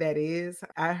why that is.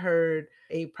 I heard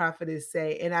a prophetess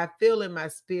say, and I feel in my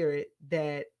spirit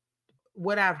that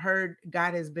what I've heard,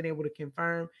 God has been able to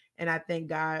confirm. And I thank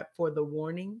God for the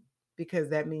warning, because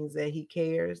that means that He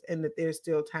cares and that there's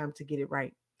still time to get it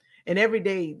right. And every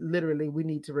day, literally, we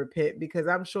need to repent, because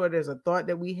I'm sure there's a thought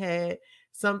that we had,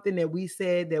 something that we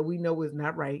said that we know is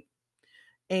not right.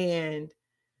 And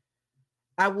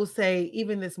I will say,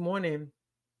 even this morning,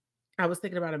 I was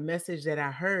thinking about a message that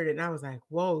I heard, and I was like,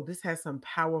 whoa, this has some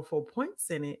powerful points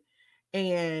in it.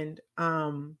 And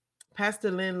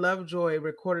Pastor Lynn Lovejoy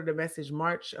recorded a message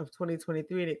March of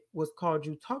 2023, and it was called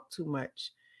You Talk Too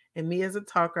Much. And me as a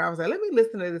talker, I was like, let me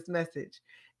listen to this message.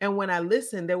 And when I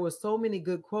listened, there were so many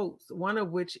good quotes. One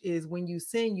of which is, when you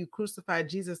sin, you crucify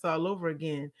Jesus all over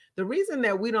again. The reason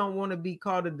that we don't want to be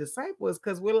called a disciple is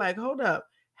because we're like, hold up,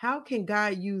 how can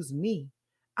God use me?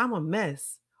 I'm a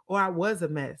mess, or I was a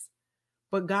mess.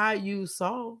 But God used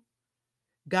Saul.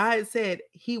 God said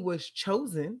he was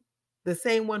chosen, the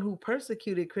same one who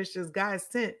persecuted Christians. God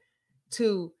sent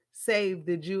to save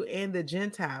the Jew and the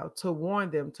Gentile, to warn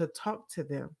them, to talk to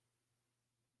them,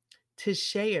 to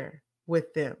share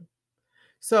with them.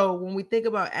 So when we think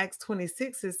about Acts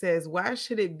 26, it says, why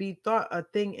should it be thought a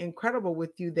thing incredible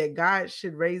with you that God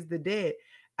should raise the dead?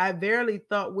 I verily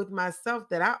thought with myself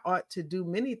that I ought to do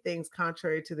many things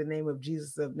contrary to the name of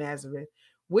Jesus of Nazareth,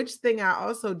 which thing I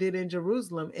also did in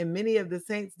Jerusalem, and many of the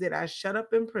saints did I shut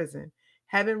up in prison,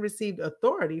 having received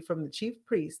authority from the chief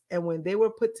priests. And when they were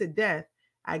put to death,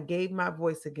 I gave my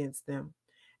voice against them.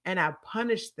 And I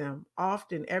punished them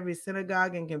oft in every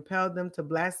synagogue, and compelled them to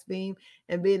blaspheme.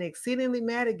 And being exceedingly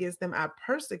mad against them, I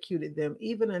persecuted them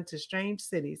even unto strange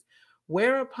cities.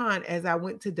 Whereupon, as I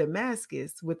went to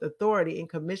Damascus with authority and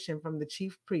commission from the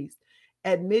chief priest,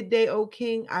 at midday, O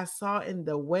king, I saw in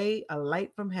the way a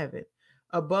light from heaven,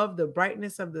 above the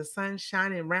brightness of the sun,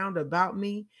 shining round about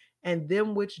me and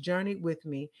them which journeyed with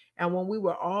me. And when we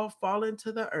were all fallen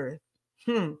to the earth,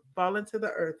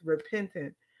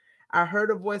 repentant, I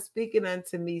heard a voice speaking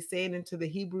unto me, saying into the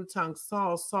Hebrew tongue,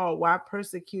 Saul, Saul, why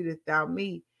persecutest thou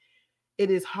me? It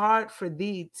is hard for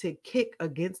thee to kick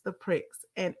against the pricks.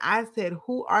 And I said,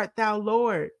 who art thou,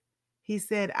 Lord? He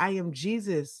said, I am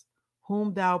Jesus,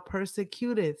 whom thou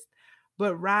persecutest.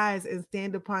 But rise and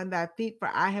stand upon thy feet, for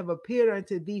I have appeared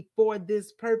unto thee for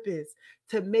this purpose,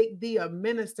 to make thee a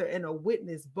minister and a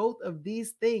witness both of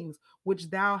these things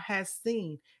which thou hast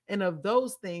seen, and of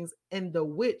those things in the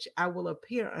which I will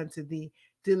appear unto thee,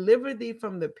 deliver thee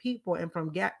from the people and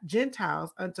from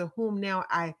Gentiles, unto whom now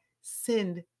I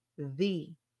send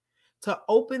thee, to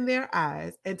open their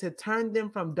eyes and to turn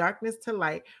them from darkness to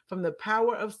light, from the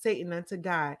power of Satan unto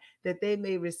God, that they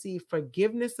may receive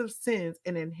forgiveness of sins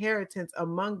and inheritance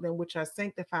among them which are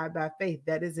sanctified by faith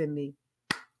that is in me.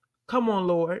 Come on,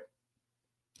 Lord.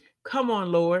 Come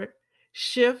on, Lord.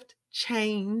 Shift,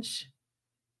 change.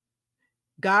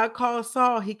 God called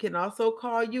Saul. He can also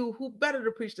call you. Who better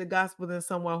to preach the gospel than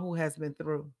someone who has been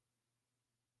through?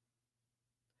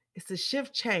 It's a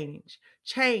shift, change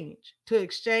to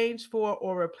exchange for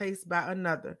or replace by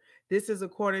another. This is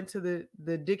according to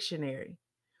the dictionary.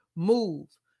 Move,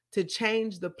 to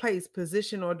change the place,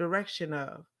 position, or direction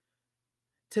of,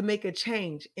 to make a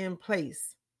change in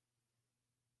place,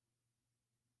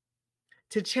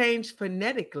 to change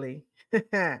phonetically,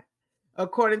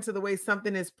 according to the way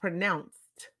something is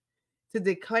pronounced, to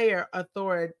declare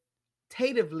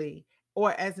authoritatively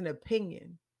or as an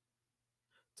opinion,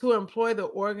 to employ the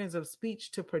organs of speech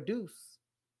to produce.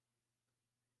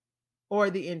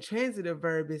 Or the intransitive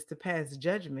verb is to pass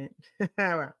judgment.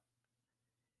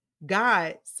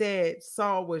 God said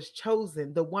Saul was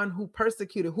chosen, the one who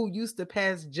persecuted, who used to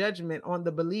pass judgment on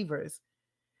the believers.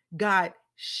 God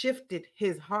shifted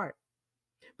his heart,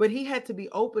 but he had to be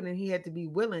open and he had to be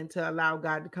willing to allow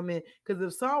God to come in. Because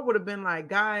if Saul would have been like,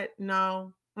 God,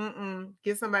 no,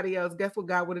 get somebody else, guess what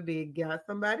God would have did? Got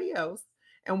somebody else.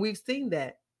 And we've seen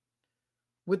that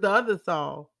with the other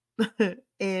Saul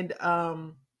and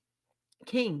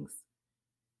kings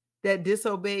that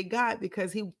disobeyed God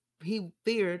because he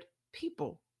feared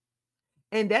people.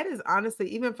 And that is honestly,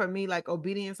 even for me, like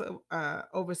obedience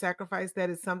over sacrifice,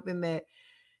 that is something that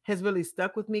has really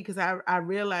stuck with me, because I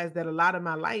realized that a lot of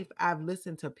my life I've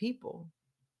listened to people.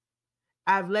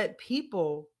 I've let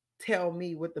people tell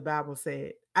me what the Bible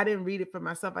said. I didn't read it for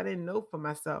myself. I didn't know for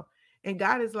myself. And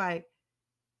God is like,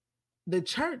 the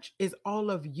church is all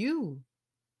of you.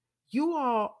 You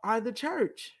all are the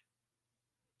church.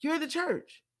 You're the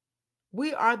church.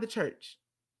 We are the church.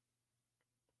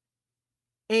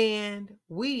 And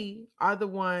we are the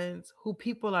ones who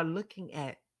people are looking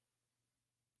at.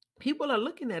 People are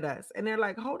looking at us and they're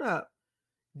like, hold up,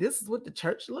 this is what the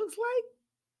church looks like?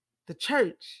 The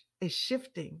church is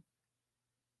shifting.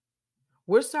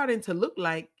 We're starting to look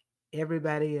like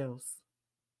everybody else.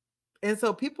 And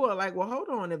so people are like, well, hold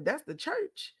on, if that's the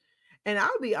church. And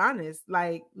I'll be honest,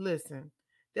 like, listen,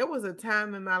 there was a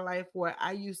time in my life where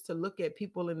I used to look at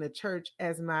people in the church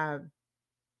as my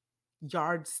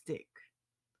yardstick.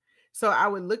 So I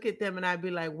would look at them and I'd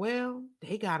be like, well,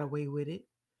 they got away with it.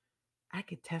 I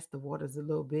could test the waters a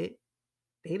little bit.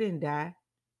 They didn't die.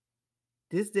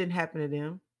 This didn't happen to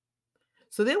them.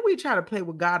 So then we try to play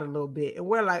with God a little bit. And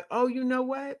we're like, oh, you know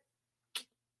what?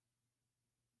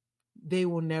 They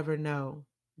will never know.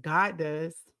 God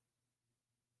does.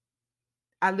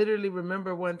 I literally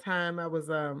remember one time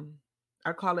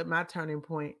I call it my turning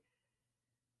point.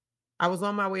 I was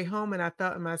on my way home and I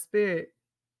thought in my spirit,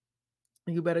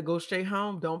 you better go straight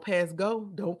home. Don't pass go.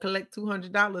 Don't collect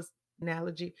 $200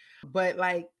 analogy. But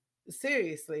like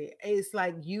seriously, it's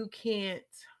like you can't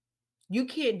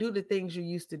do the things you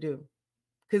used to do.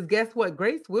 Cuz guess what?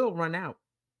 Grace will run out.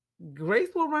 Grace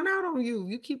will run out on you.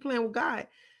 You keep playing with God.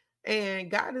 And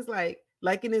God is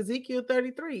like in Ezekiel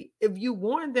 33, if you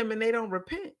warn them and they don't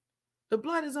repent, the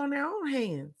blood is on their own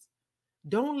hands.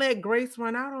 Don't let grace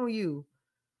run out on you.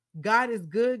 God is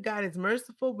good, God is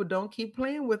merciful, but don't keep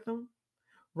playing with him.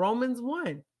 Romans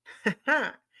 1.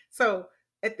 So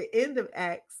at the end of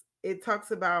Acts, it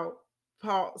talks about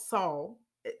Saul,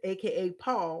 aka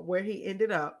Paul, where he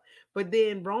ended up. But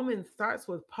then Romans starts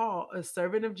with Paul, a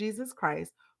servant of Jesus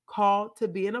Christ, called to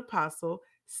be an apostle,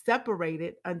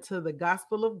 separated unto the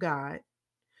gospel of God,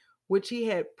 which he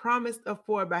had promised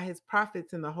afore by his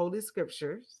prophets in the holy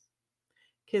scriptures,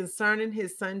 concerning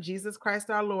his son Jesus Christ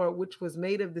our Lord, which was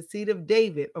made of the seed of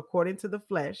David according to the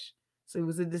flesh. So he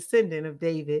was a descendant of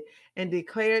David, and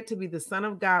declared to be the Son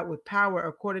of God with power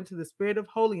according to the Spirit of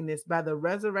holiness by the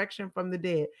resurrection from the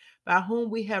dead, by whom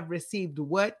we have received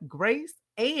what? Grace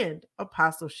and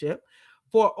apostleship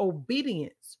for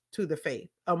obedience to the faith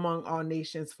among all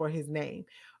nations for his name,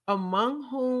 among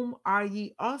whom are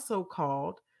ye also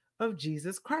called of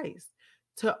Jesus Christ.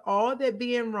 To all that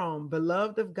be in Rome,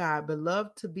 beloved of God,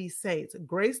 beloved to be saints,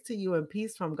 grace to you and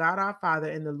peace from God our Father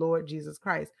and the Lord Jesus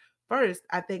Christ. First,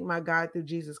 I thank my God through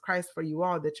Jesus Christ for you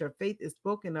all, that your faith is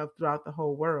spoken of throughout the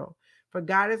whole world. For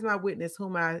God is my witness,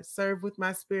 whom I serve with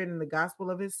my spirit in the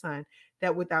gospel of his Son,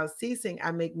 that without ceasing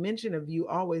I make mention of you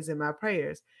always in my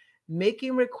prayers,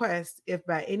 making request, if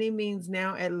by any means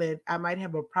now at length I might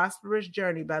have a prosperous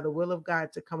journey by the will of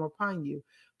God to come upon you.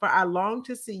 For I long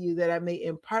to see you, that I may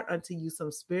impart unto you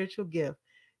some spiritual gift,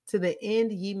 to the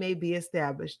end ye may be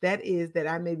established. That is, that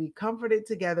I may be comforted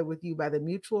together with you by the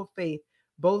mutual faith,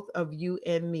 both of you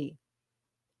and me.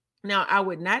 Now, I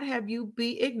would not have you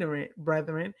be ignorant,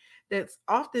 brethren, that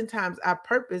oftentimes I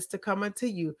purposed to come unto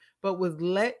you, but was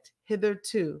let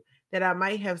hitherto, that I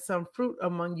might have some fruit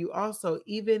among you also,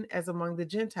 even as among the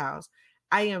Gentiles.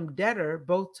 I am debtor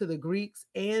both to the Greeks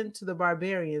and to the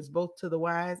barbarians, both to the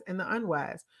wise and the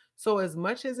unwise. So, as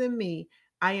much as in me,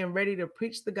 I am ready to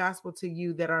preach the gospel to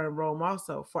you that are in Rome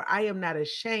also. For I am not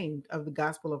ashamed of the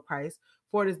gospel of Christ,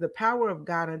 for it is the power of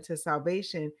God unto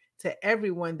salvation to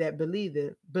everyone that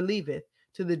believeth,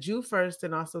 to the Jew first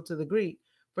and also to the Greek.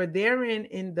 For therein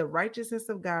in the righteousness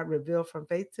of God revealed from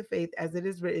faith to faith, as it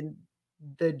is written,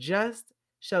 the just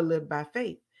shall live by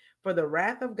faith. For the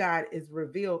wrath of God is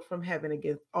revealed from heaven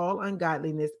against all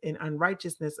ungodliness and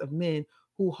unrighteousness of men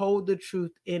who hold the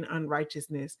truth in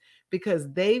unrighteousness, because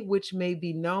they which may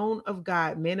be known of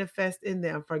God manifest in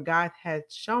them, for God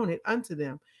hath shown it unto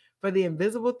them. For the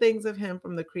invisible things of him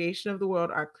from the creation of the world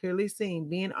are clearly seen,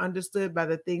 being understood by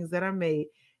the things that are made,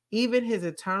 even his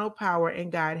eternal power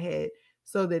and Godhead,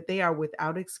 so that they are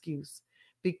without excuse.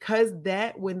 Because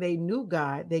that when they knew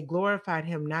God, they glorified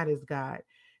him not as God,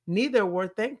 neither were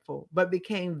thankful, but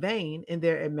became vain in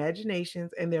their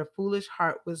imaginations, and their foolish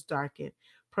heart was darkened.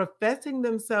 Professing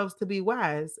themselves to be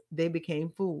wise, they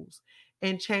became fools,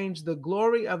 and changed the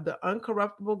glory of the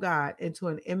uncorruptible God into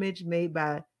an image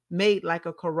made like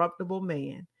a corruptible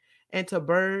man, and to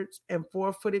birds and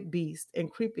four-footed beasts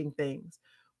and creeping things.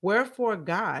 Wherefore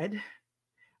God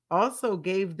also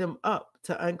gave them up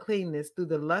to uncleanness through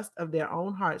the lust of their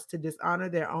own hearts, to dishonor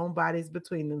their own bodies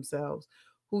between themselves,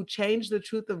 who changed the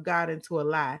truth of God into a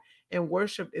lie, and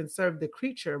worshiped and served the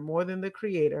creature more than the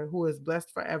Creator, who is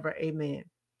blessed forever. Amen.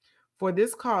 For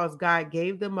this cause God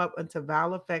gave them up unto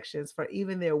vile affections, for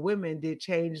even their women did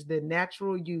change the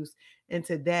natural use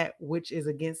into that which is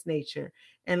against nature.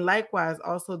 And likewise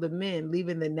also the men,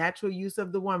 leaving the natural use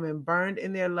of the woman, burned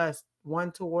in their lust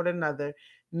one toward another,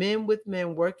 men with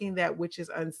men working that which is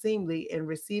unseemly, and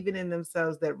receiving in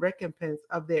themselves that recompense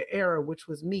of their error which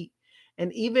was meet.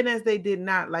 And even as they did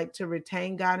not like to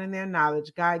retain God in their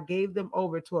knowledge, God gave them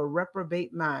over to a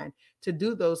reprobate mind to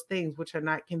do those things which are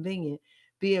not convenient,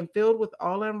 being filled with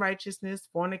all unrighteousness,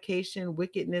 fornication,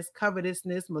 wickedness,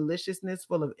 covetousness, maliciousness,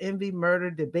 full of envy, murder,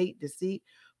 debate, deceit,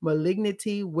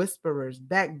 malignity, whisperers,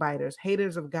 backbiters,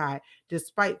 haters of God,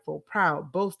 despiteful,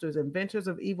 proud, boasters, inventors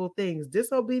of evil things,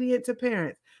 disobedient to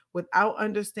parents, without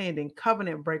understanding,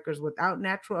 covenant breakers, without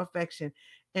natural affection,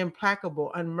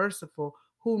 implacable, unmerciful,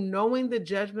 who knowing the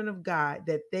judgment of God,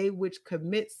 that they which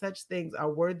commit such things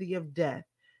are worthy of death,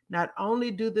 not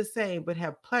only do the same, but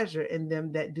have pleasure in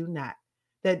them that do not,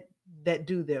 that that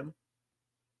do them.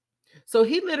 So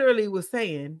he literally was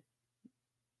saying,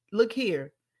 look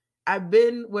here, I've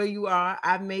been where you are,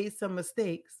 I've made some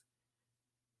mistakes,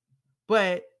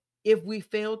 but if we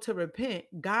fail to repent,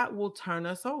 God will turn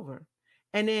us over.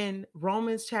 And in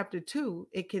Romans chapter 2,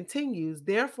 it continues,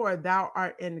 therefore thou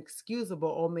art inexcusable,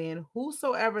 O man,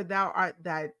 whosoever thou art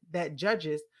that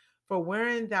judgest, for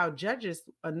wherein thou judgest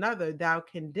another, thou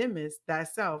condemnest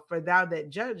thyself, for thou that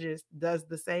judgest does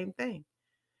the same thing.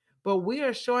 But we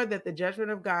are sure that the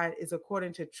judgment of God is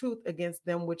according to truth against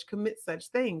them which commit such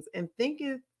things. And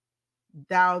thinketh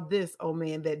thou this, O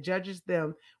man, that judgest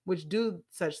them which do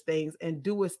such things, and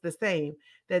doest the same,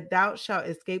 that thou shalt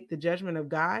escape the judgment of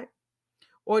God?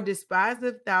 Or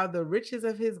despiseth thou the riches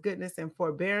of his goodness and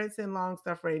forbearance and long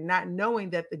suffering, not knowing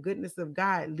that the goodness of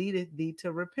God leadeth thee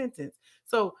to repentance?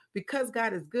 So, because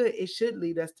God is good, it should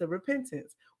lead us to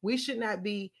repentance. We should not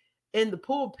be in the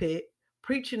pulpit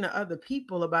preaching to other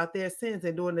people about their sins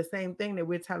and doing the same thing that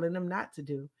we're telling them not to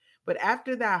do. But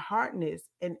after thy hardness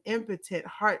and impotent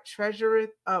heart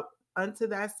treasureth up unto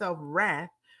thyself wrath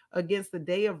against the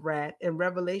day of wrath and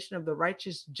revelation of the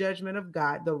righteous judgment of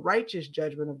God, the righteous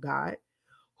judgment of God,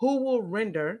 who will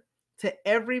render to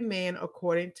every man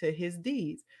according to his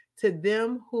deeds. To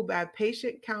them who by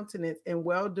patient countenance and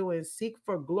well doing seek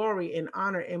for glory and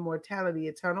honor, immortality,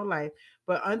 eternal life,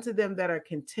 but unto them that are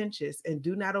contentious and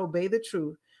do not obey the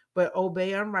truth, but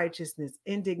obey unrighteousness,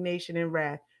 indignation and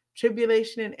wrath,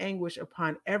 tribulation and anguish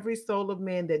upon every soul of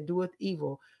man that doeth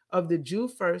evil, of the Jew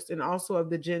first and also of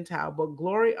the Gentile, but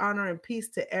glory, honor, and peace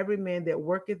to every man that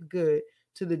worketh good,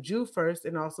 to the Jew first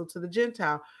and also to the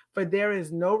Gentile. For there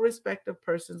is no respect of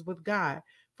persons with God.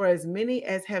 For as many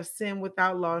as have sinned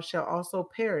without law shall also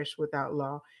perish without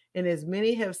law, and as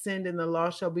many have sinned in the law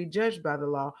shall be judged by the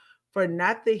law. For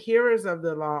not the hearers of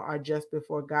the law are just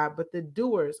before God, but the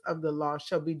doers of the law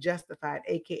shall be justified,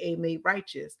 aka made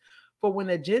righteous. For when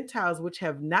the Gentiles which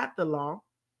have not the law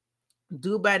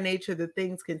do by nature the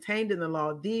things contained in the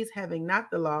law, these having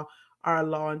not the law are a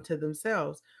law unto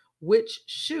themselves, which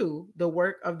shew the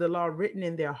work of the law written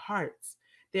in their hearts,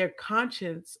 their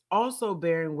conscience also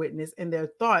bearing witness, and their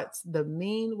thoughts the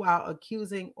meanwhile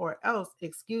accusing or else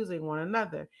excusing one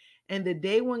another. And the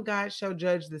day when God shall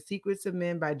judge the secrets of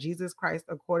men by Jesus Christ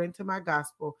according to my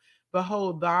gospel,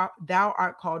 behold, thou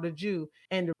art called a Jew,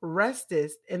 and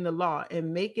restest in the law,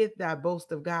 and maketh thy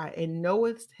boast of God, and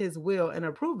knowest his will, and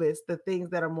approvest the things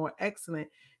that are more excellent,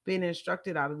 being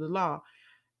instructed out of the law,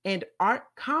 and art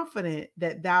confident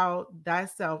that thou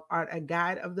thyself art a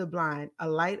guide of the blind, a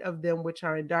light of them which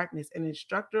are in darkness, an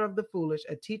instructor of the foolish,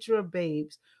 a teacher of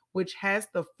babes, which has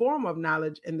the form of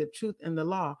knowledge and the truth in the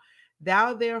law.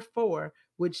 Thou therefore,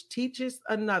 which teachest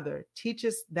another,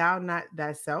 teachest thou not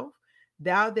thyself?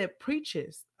 Thou that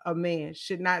preachest a man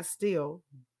should not steal,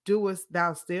 doest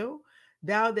thou still?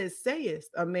 Thou that sayest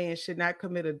a man should not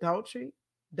commit adultery,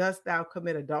 dost thou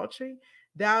commit adultery?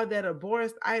 Thou that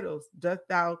abhorrest idols, dost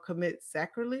thou commit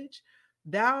sacrilege?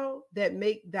 Thou that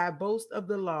make thy boast of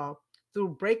the law,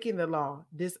 through breaking the law,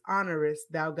 dishonorest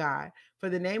thou God. For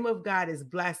the name of God is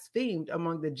blasphemed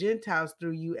among the Gentiles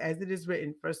through you, as it is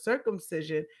written, for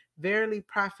circumcision verily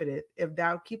profiteth, if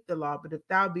thou keep the law. But if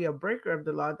thou be a breaker of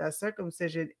the law, thy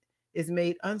circumcision is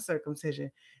made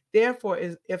uncircumcision. Therefore,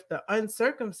 if the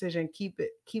uncircumcision keep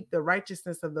the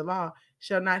righteousness of the law,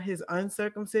 shall not his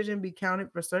uncircumcision be counted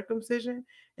for circumcision?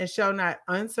 And shall not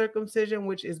uncircumcision,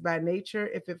 which is by nature,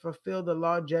 if it fulfill the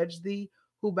law, judge thee,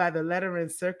 who by the letter in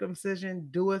circumcision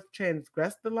doeth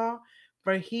transgress the law?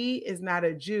 For he is not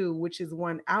a Jew, which is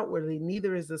one outwardly,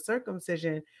 neither is the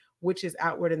circumcision, which is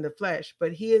outward in the flesh,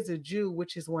 but he is a Jew,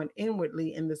 which is one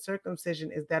inwardly, and the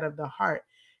circumcision is that of the heart,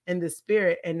 in the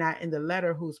spirit, and not in the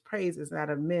letter, whose praise is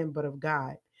not of men, but of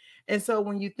God. And so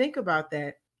when you think about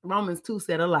that, Romans 2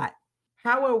 said a lot.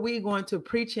 How are we going to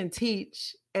preach and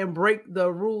teach and break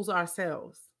the rules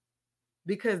ourselves?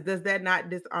 Because does that not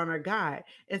dishonor God?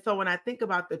 And so when I think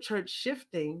about the church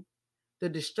shifting, the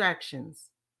distractions,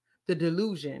 the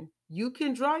delusion. You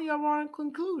can draw your own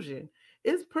conclusion.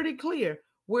 It's pretty clear.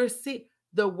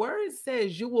 The word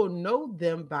says you will know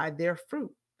them by their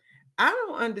fruit. I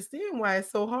don't understand why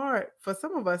it's so hard for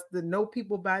some of us to know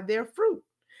people by their fruit.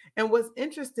 And what's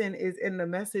interesting is in the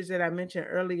message that I mentioned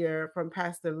earlier from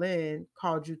Pastor Lynn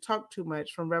called You Talk Too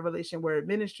Much from Revelation Word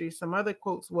Ministry, some other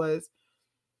quotes was,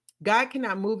 God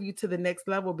cannot move you to the next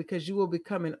level because you will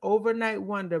become an overnight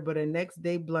wonder, but a next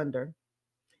day blunder.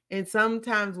 And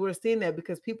sometimes we're seeing that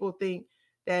because people think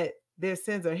that their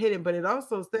sins are hidden, but it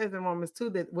also says in Romans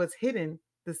 2 that what's hidden,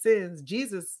 the sins,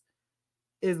 Jesus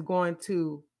is going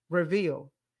to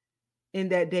reveal in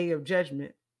that day of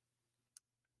judgment.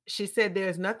 She said, there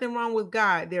is nothing wrong with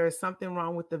God. There is something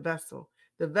wrong with the vessel.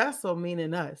 The vessel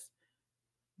meaning us.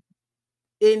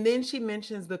 And then she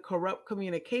mentions the corrupt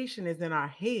communication is in our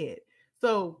head.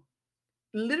 So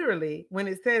literally, when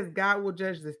it says God will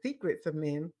judge the secrets of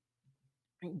men,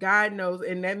 God knows,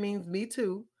 and that means me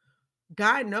too.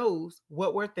 God knows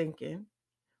what we're thinking.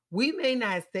 We may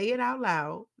not say it out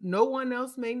loud. No one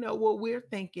else may know what we're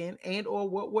thinking and or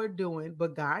what we're doing,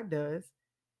 but God does.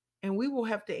 And we will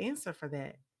have to answer for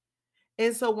that.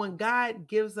 And so when God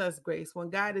gives us grace, when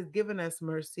God has given us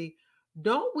mercy,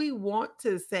 don't we want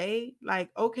to say, like,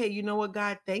 okay, you know what,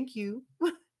 God, thank you.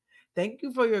 Thank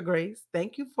you for your grace.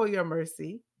 Thank you for your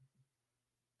mercy.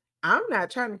 I'm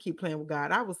not trying to keep playing with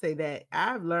God. I will say that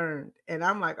I've learned, and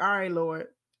I'm like, all right, Lord,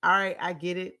 all right, I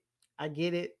get it. I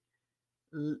get it.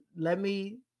 Let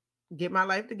me get my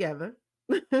life together.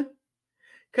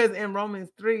 Because in Romans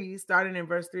 3, starting in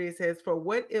verse 3, it says, for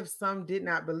what if some did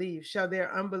not believe? Shall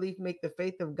their unbelief make the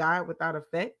faith of God without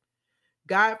effect?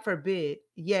 God forbid.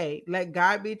 Yea, let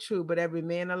God be true, but every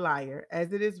man a liar,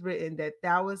 as it is written, that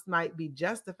thou might be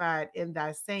justified in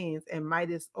thy sayings and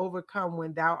mightest overcome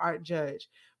when thou art judged.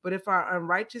 But if our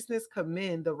unrighteousness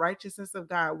commend the righteousness of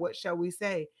God, what shall we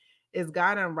say? Is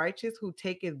God unrighteous who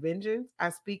taketh vengeance? I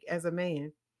speak as a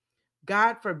man.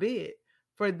 God forbid.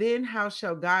 For then how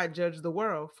shall God judge the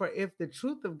world? For if the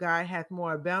truth of God hath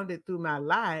more abounded through my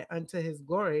lie unto his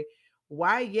glory,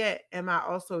 why yet am I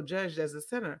also judged as a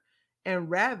sinner?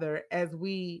 And rather, as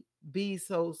we be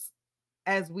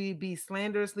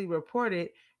slanderously reported,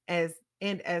 as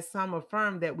some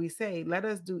affirm that we say, let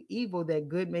us do evil that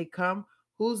good may come,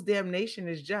 whose damnation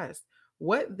is just.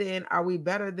 What then, are we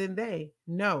better than they?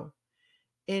 No,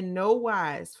 in no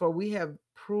wise, for we have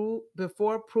proved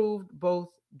both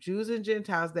Jews and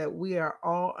Gentiles that we are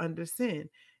all under sin.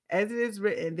 As it is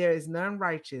written, there is none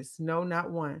righteous, no, not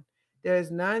one. There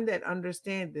is none that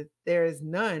understandeth, there is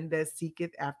none that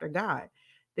seeketh after God.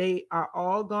 They are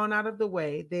all gone out of the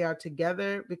way, they are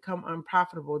together become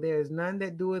unprofitable. There is none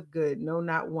that doeth good, no,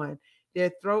 not one.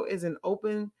 Their throat is an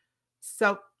open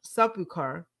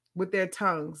sepulchre. With their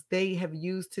tongues they have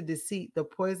used to deceit, the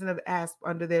poison of asp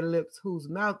under their lips, whose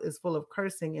mouth is full of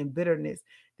cursing and bitterness.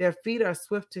 Their feet are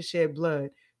swift to shed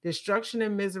blood. Destruction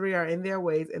and misery are in their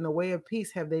ways, and the way of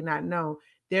peace have they not known.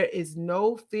 There is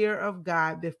no fear of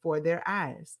God before their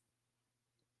eyes.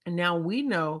 And now we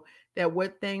know that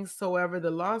what things soever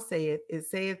the law saith, it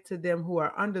saith to them who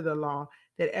are under the law,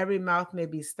 that every mouth may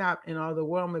be stopped and all the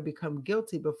world may become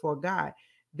guilty before God.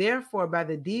 Therefore, by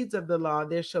the deeds of the law,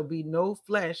 there shall be no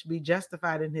flesh be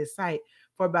justified in his sight,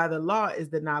 for by the law is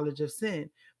the knowledge of sin.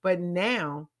 But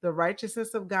now the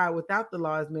righteousness of God without the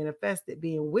law is manifested,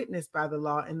 being witnessed by the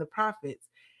law and the prophets,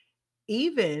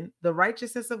 even the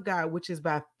righteousness of God, which is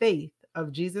by faith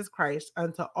of Jesus Christ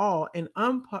unto all and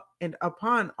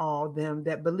upon all them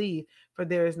that believe, for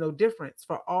there is no difference.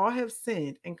 For all have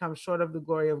sinned and come short of the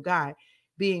glory of God,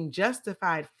 being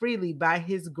justified freely by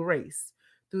his grace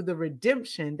through the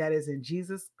redemption that is in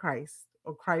Jesus Christ,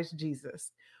 or Christ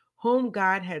Jesus, whom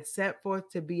God had set forth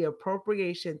to be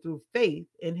appropriation through faith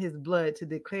in his blood, to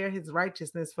declare his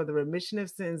righteousness for the remission of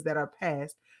sins that are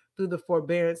past through the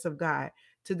forbearance of God,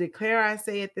 to declare, I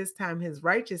say at this time, his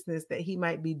righteousness, that he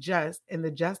might be just and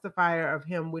the justifier of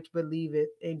him which believeth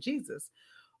in Jesus.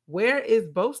 Where is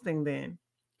boasting then?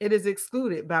 It is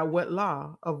excluded. By what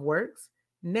law? Of works?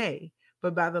 Nay,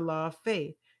 but by the law of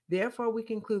faith. Therefore we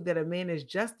conclude that a man is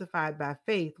justified by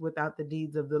faith without the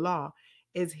deeds of the law.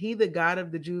 Is he the God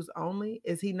of the Jews only?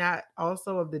 Is he not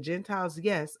also of the Gentiles?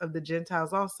 Yes, of the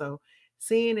Gentiles also,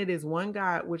 seeing it is one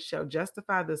God which shall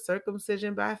justify the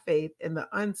circumcision by faith and the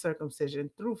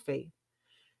uncircumcision through faith.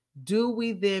 Do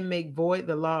we then make void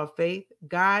the law of faith?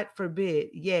 God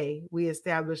forbid. Yea, we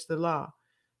establish the law.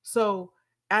 So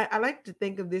I like to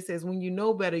think of this as when you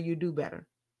know better, you do better.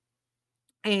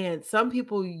 And some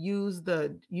people use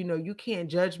you can't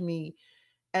judge me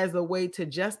as a way to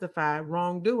justify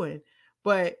wrongdoing.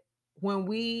 But when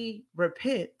we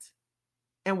repent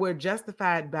and we're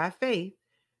justified by faith,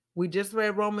 We just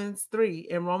read Romans 3.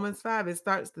 In Romans 5, it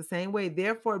starts the same way.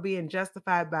 Therefore, being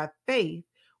justified by faith,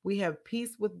 we have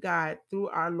peace with God through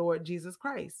our Lord Jesus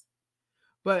Christ,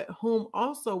 but whom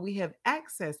also we have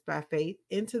access by faith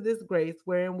into this grace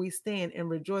wherein we stand and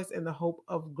rejoice in the hope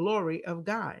of glory of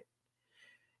God.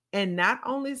 And not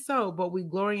only so, but we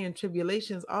glory in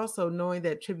tribulations also, knowing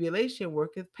that tribulation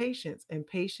worketh patience, and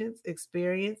patience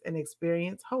experience, and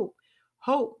experience hope.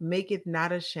 Hope maketh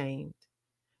not ashamed,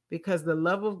 because the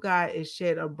love of God is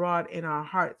shed abroad in our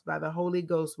hearts by the Holy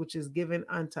Ghost, which is given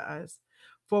unto us.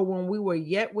 For when we were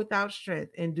yet without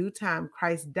strength, in due time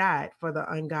Christ died for the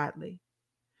ungodly.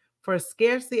 For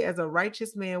scarcely as a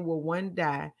righteous man will one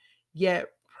die, yet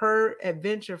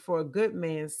peradventure for a good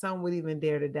man some would even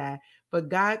dare to die. But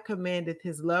God commandeth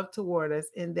his love toward us,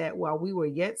 in that while we were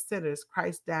yet sinners,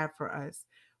 Christ died for us.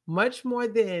 Much more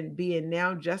then, being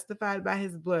now justified by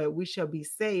his blood, we shall be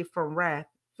saved from wrath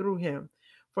through him.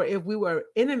 For if we were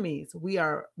enemies, we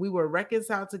were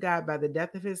reconciled to God by the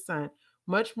death of his son.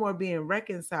 Much more being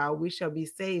reconciled, we shall be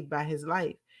saved by his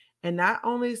life. And not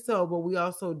only so, but we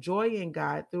also joy in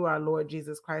God through our Lord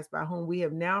Jesus Christ, by whom we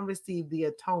have now received the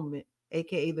atonement,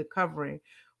 aka the covering.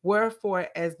 Wherefore,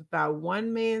 as by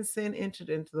one man sin entered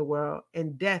into the world,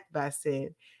 and death by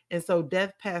sin, and so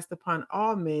death passed upon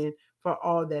all men, for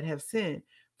all that have sinned.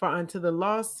 For unto the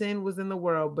law sin was in the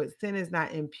world, but sin is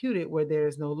not imputed where there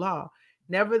is no law.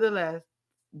 Nevertheless,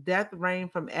 death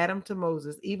reigned from Adam to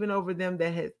Moses, even over them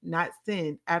that had not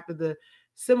sinned, after the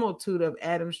similitude of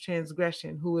Adam's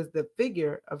transgression, who is the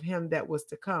figure of him that was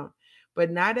to come. But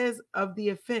not as of the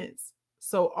offense,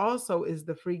 so also is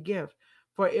the free gift.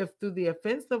 For if through the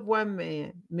offense of one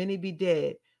man many be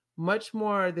dead, much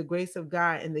more the grace of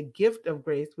God and the gift of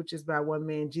grace, which is by one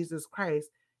man, Jesus Christ,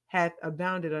 hath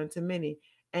abounded unto many.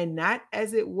 And not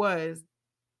as it was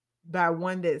by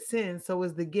one that sinned, so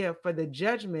is the gift. For the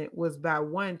judgment was by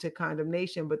one to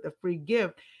condemnation, but the free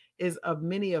gift is of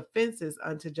many offenses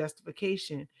unto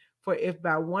justification. For if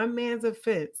by one man's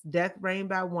offense death reigned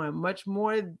by one, much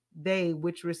more they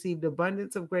which received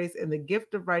abundance of grace and the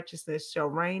gift of righteousness shall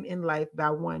reign in life by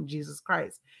one, Jesus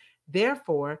Christ.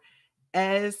 Therefore,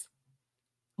 as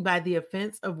by the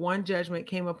offense of one judgment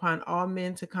came upon all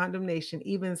men to condemnation,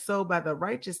 even so by the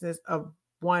righteousness of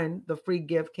one the free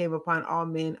gift came upon all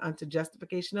men unto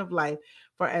justification of life.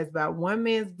 For as by one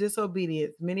man's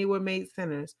disobedience many were made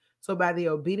sinners, so by the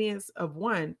obedience of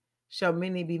one shall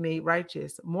many be made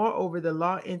righteous. Moreover, the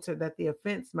law entered that the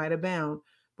offense might abound,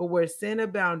 but where sin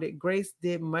abounded, grace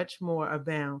did much more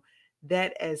abound,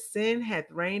 that as sin hath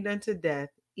reigned unto death,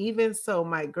 even so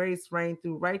might grace reign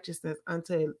through righteousness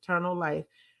unto eternal life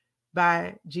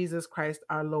by Jesus Christ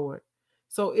our Lord.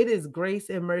 So it is grace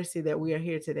and mercy that we are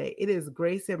here today. It is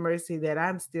grace and mercy that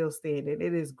I'm still standing.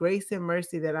 It is grace and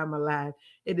mercy that I'm alive.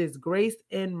 It is grace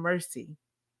and mercy,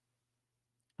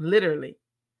 literally.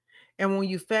 And when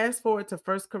you fast forward to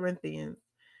First Corinthians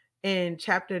in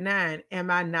chapter 9,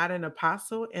 am I not an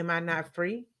apostle? Am I not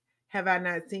free? Have I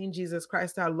not seen Jesus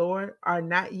Christ our Lord? Are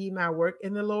not ye my work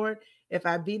in the Lord? If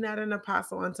I be not an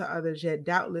apostle unto others, yet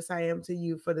doubtless I am to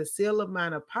you, for the seal of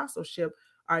mine apostleship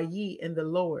are ye in the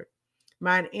Lord.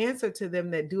 Mine answer to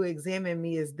them that do examine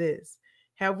me is this: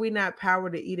 have we not power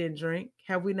to eat and drink?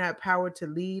 Have we not power to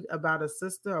lead about a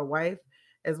sister or wife,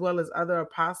 as well as other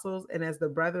apostles, and as the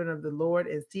brethren of the Lord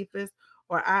and Cephas?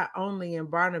 Or I only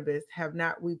and Barnabas, have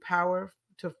not we power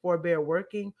to forbear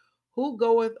working? Who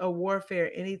goeth a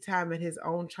warfare any time at his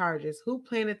own charges? Who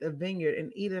planteth a vineyard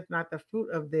and eateth not the fruit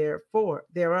of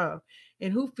thereof?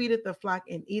 And who feedeth the flock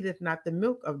and eateth not the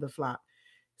milk of the flock?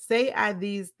 Say I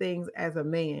these things as a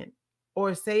man,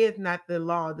 or saith not the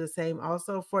law the same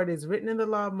also? For it is written in the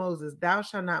law of Moses, thou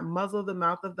shalt not muzzle the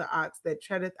mouth of the ox that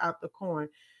treadeth out the corn.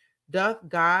 Doth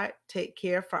God take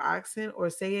care for oxen, or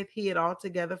saith he it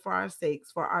altogether for our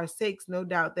sakes? For our sakes, no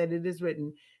doubt that it is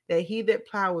written, that he that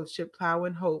ploweth should plow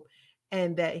in hope,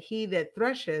 and that he that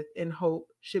thresheth in hope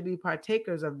should be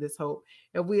partakers of this hope.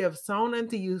 If we have sown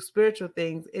unto you spiritual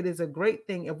things, it is a great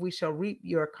thing if we shall reap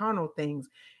your carnal things.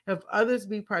 If others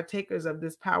be partakers of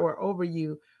this power over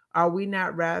you, are we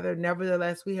not rather?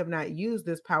 Nevertheless, we have not used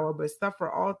this power, but suffer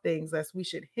all things, lest we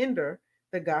should hinder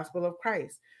the gospel of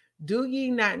Christ. Do ye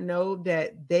not know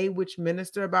that they which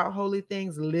minister about holy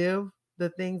things live the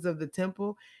things of the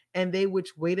temple, and they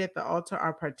which wait at the altar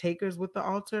are partakers with the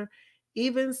altar?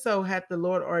 Even so hath the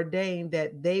Lord ordained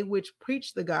that they which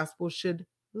preach the gospel should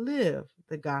live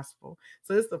the gospel.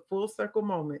 So it's a full circle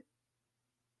moment.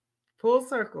 Full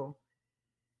circle.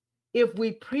 If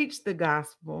we preach the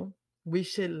gospel, we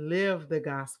should live the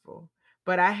gospel.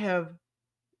 But I have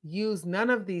used none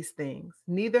of these things,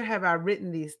 neither have I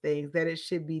written these things, that it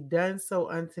should be done so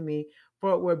unto me.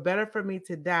 For it were better for me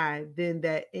to die than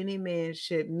that any man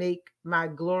should make my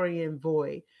glory in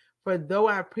void. For though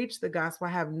I preach the gospel,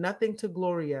 I have nothing to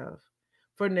glory of.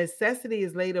 For necessity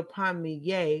is laid upon me,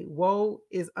 yea, woe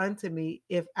is unto me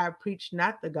if I preach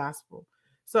not the gospel.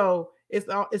 So it's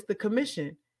the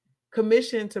commission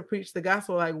to preach the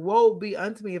gospel. Like, woe be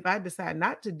unto me if I decide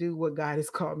not to do what God has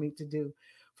called me to do.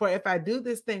 For if I do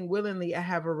this thing willingly, I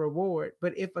have a reward.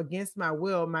 But if against my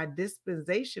will, my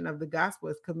dispensation of the gospel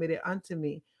is committed unto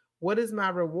me, what is my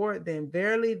reward then?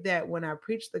 Verily, that when I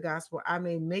preach the gospel, I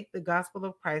may make the gospel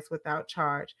of Christ without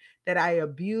charge, that I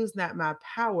abuse not my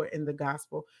power in the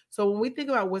gospel. So when we think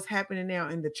about what's happening now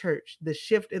in the church, the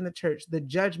shift in the church, the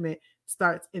judgment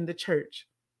starts in the church.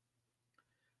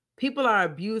 People are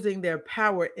abusing their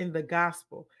power in the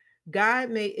gospel.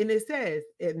 God made, and it says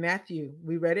in Matthew,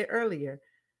 we read it earlier,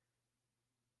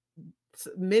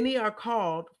 many are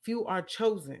called, few are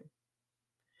chosen.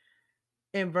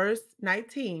 In verse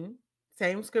 19,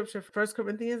 same scripture, 1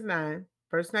 Corinthians 9,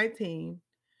 verse 19,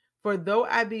 for though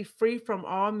I be free from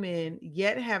all men,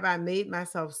 yet have I made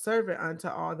myself servant unto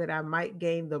all that I might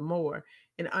gain the more.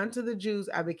 And unto the Jews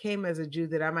I became as a Jew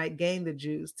that I might gain the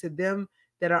Jews. To them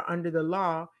that are under the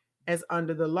law, as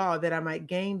under the law, that I might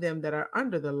gain them that are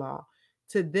under the law.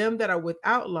 To them that are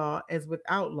without law, as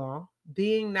without law,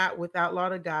 being not without law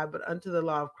to God, but unto the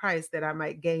law of Christ, that I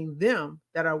might gain them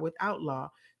that are without law.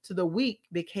 To the weak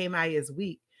became I as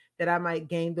weak, that I might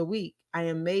gain the weak. I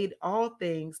am made all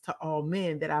things to all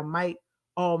men, that I might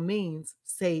all means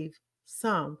save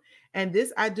some. And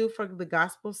this I do for the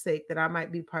gospel's sake, that I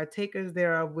might be partakers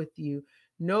thereof with you.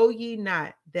 Know ye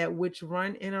not that which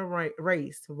run in a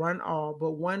race run all,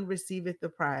 but one receiveth the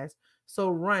prize? So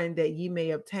run that ye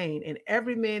may obtain. And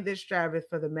every man that striveth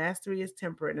for the mastery is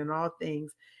temperate in all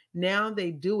things. Now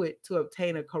they do it to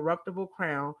obtain a corruptible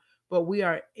crown, but we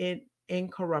are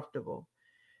incorruptible.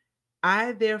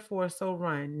 I therefore so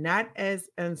run, not as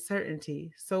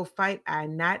uncertainty, so fight I,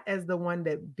 not as the one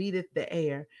that beateth the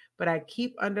air, but I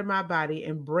keep under my body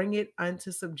and bring it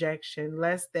unto subjection,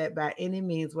 lest that by any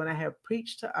means, when I have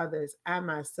preached to others, I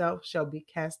myself shall be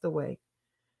cast away.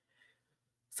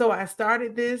 So I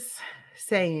started this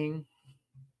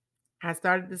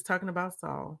talking about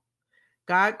Saul.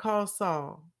 God called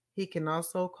Saul. He can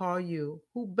also call you.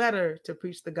 Who better to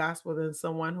preach the gospel than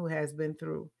someone who has been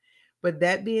through? But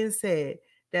that being said,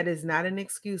 that is not an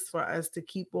excuse for us to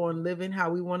keep on living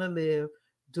how we want to live,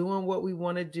 doing what we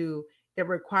want to do. It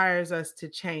requires us to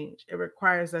change. It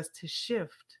requires us to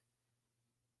shift.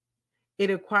 It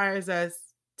requires us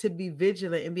to be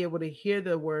vigilant and be able to hear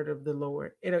the word of the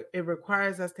Lord. It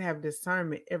requires us to have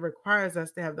discernment. It requires us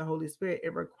to have the Holy Spirit.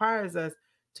 It requires us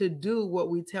to do what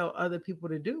we tell other people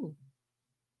to do.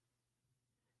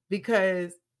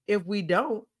 Because if we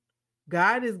don't,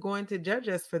 God is going to judge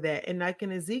us for that. And like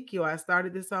in Ezekiel, I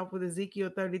started this off with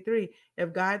Ezekiel 33.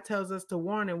 If God tells us to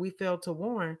warn and we fail to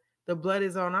warn, the blood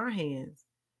is on our hands.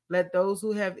 Let those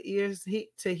who have ears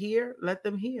to hear, let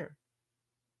them hear.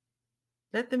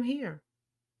 Let them hear.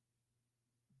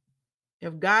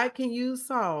 If God can use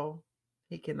Saul,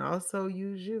 he can also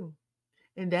use you.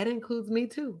 And that includes me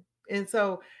too. And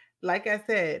so, like I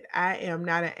said, I am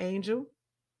not an angel.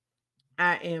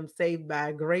 I am saved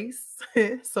by grace.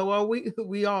 So are we.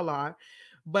 We all are.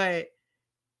 But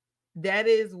that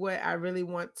is what I really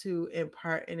want to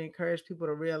impart and encourage people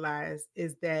to realize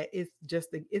is that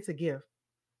it's a gift.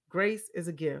 Grace is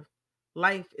a gift.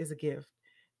 Life is a gift.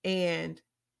 And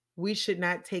we should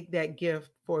not take that gift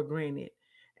for granted.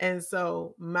 And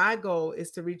so my goal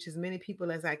is to reach as many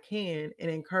people as I can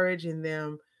and encouraging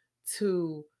them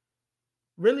to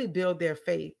really build their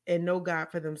faith and know God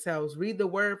for themselves. Read the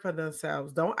word for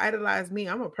themselves. Don't idolize me.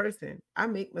 I'm a person. I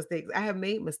make mistakes. I have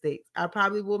made mistakes. I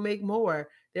probably will make more.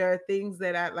 There are things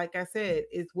that like I said,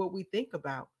 it's what we think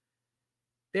about.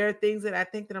 There are things that I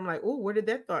think that I'm like, oh, where did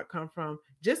that thought come from?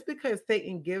 Just because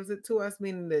Satan gives it to us,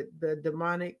 meaning the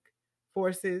demonic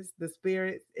forces, the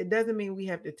spirits, it doesn't mean we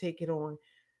have to take it on.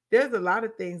 There's a lot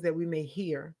of things that we may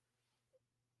hear,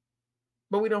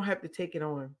 but we don't have to take it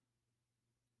on.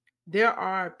 There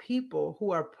are people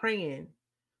who are praying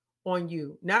on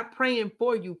you, not praying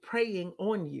for you, praying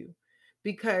on you,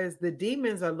 because the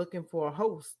demons are looking for a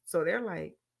host. So they're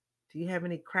like, do you have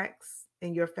any cracks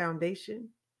in your foundation?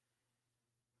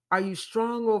 Are you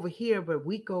strong over here but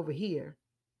weak over here?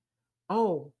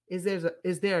 Oh, is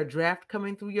there a draft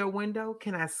coming through your window?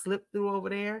 Can I slip through over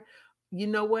there? You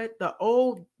know what? The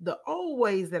old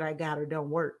ways that I got her don't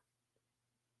work.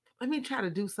 Let me try to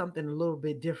do something a little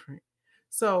bit different.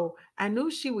 So I knew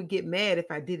she would get mad if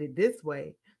I did it this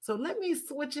way. So let me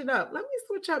switch it up. Let me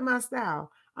switch up my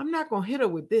style. I'm not going to hit her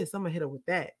with this. I'm going to hit her with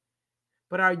that.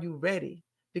 But are you ready?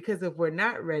 Because if we're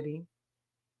not ready,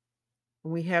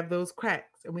 and we have those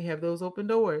cracks and we have those open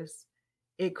doors,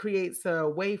 it creates a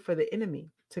way for the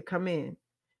enemy to come in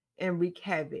and wreak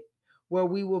havoc, where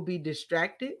we will be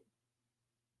distracted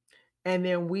and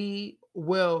then we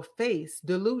will face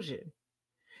delusion.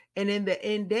 And in the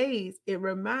end days, it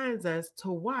reminds us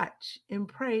to watch and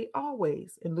pray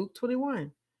always. In Luke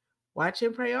 21, watch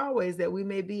and pray always that we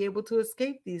may be able to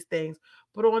escape these things.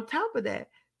 But on top of that,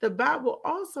 the Bible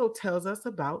also tells us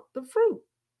about the fruit.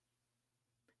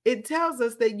 It tells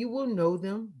us that you will know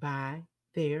them by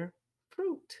their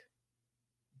fruit.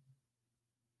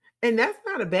 And that's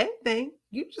not a bad thing.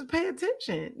 You just pay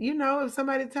attention. If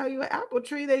somebody tell you an apple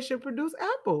tree, they should produce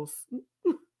apples.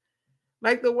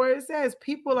 Like the word says,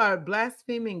 people are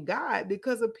blaspheming God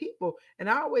because of people. And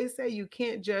I always say you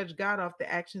can't judge God off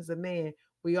the actions of man.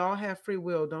 We all have free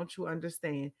will, don't you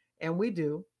understand? And we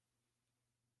do.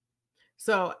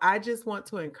 So I just want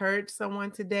to encourage someone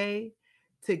today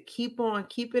to keep on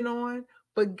keeping on,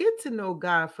 but get to know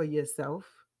God for yourself,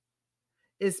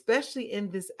 especially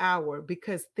in this hour,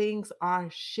 because things are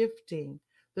shifting.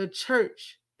 The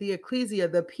church, the ecclesia,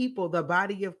 the people, the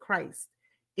body of Christ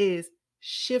is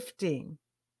shifting.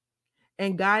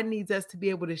 And God needs us to be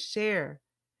able to share.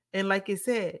 And like I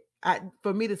said,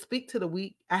 for me to speak to the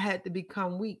weak, I had to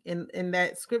become weak in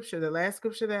that scripture, the last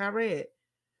scripture that I read.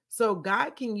 So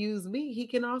God can use me. He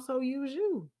can also use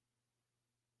you.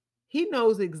 He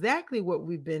knows exactly what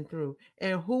we've been through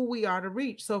and who we are to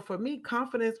reach. So for me,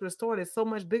 confidence restored is so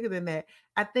much bigger than that.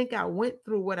 I think I went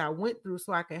through what I went through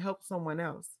so I can help someone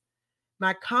else.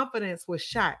 My confidence was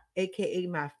shot, AKA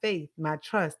my faith, my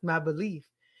trust, my belief,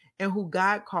 and who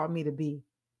God called me to be.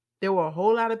 There were a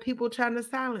whole lot of people trying to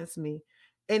silence me.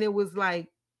 And it was like,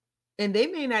 and they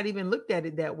may not even looked at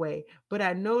it that way, but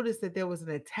I noticed that there was an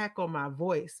attack on my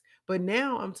voice. But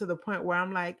now I'm to the point where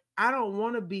I'm like, I don't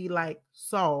want to be like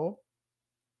Saul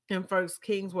in First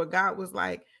Kings, where God was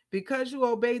like, because you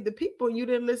obeyed the people and you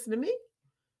didn't listen to me.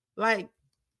 Like,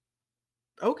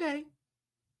 okay.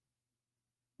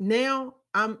 Now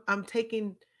I'm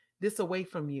taking this away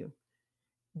from you.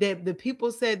 That the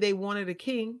people said they wanted a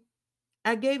king.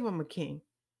 I gave them a king.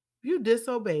 You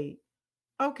disobeyed.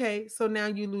 Okay, so now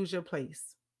you lose your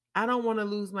place. I don't want to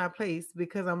lose my place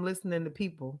because I'm listening to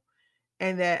people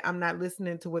and that I'm not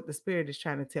listening to what the Spirit is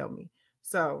trying to tell me.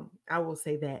 So I will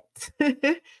say that.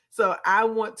 So I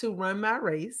want to run my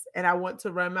race and I want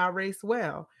to run my race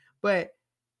well, but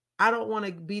I don't want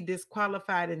to be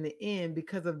disqualified in the end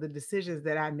because of the decisions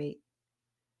that I make,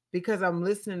 because I'm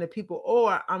listening to people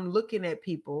or I'm looking at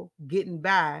people getting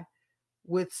by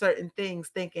with certain things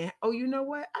thinking, oh, you know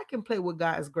what? I can play with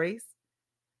God's grace.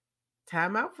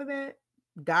 Time out for that.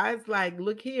 God's like,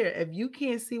 look here, if you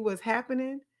can't see what's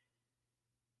happening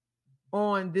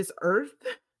on this earth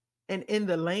and in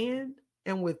the land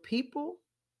and with people,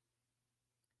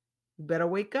 you better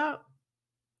wake up.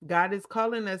 God is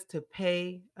calling us to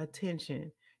pay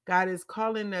attention. God is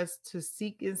calling us to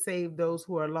seek and save those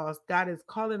who are lost. God is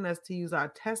calling us to use our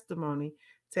testimony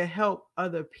to help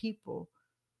other people.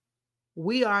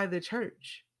 We are the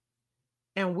church,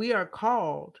 and we are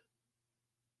called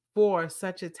for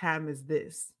such a time as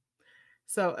this.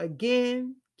 So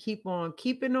again, keep on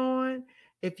keeping on.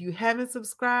 If you haven't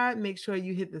subscribed, make sure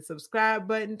you hit the subscribe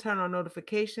button, turn on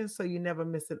notifications so you never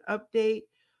miss an update.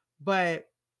 But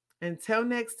until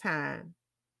next time,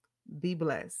 be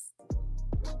blessed.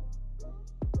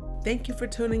 Thank you for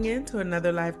tuning in to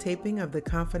another live taping of the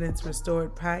Confidence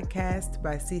Restored podcast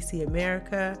by CC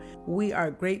America. We are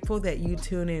grateful that you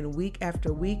tune in week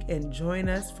after week and join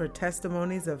us for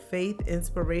testimonies of faith,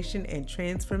 inspiration, and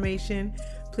transformation.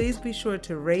 Please be sure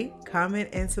to rate, comment,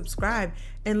 and subscribe,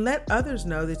 and let others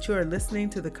know that you are listening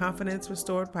to the Confidence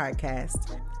Restored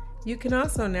podcast. You can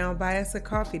also now buy us a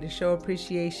coffee to show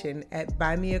appreciation at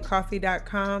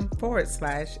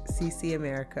buymeacoffee.com/CC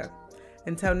America.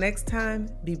 Until next time,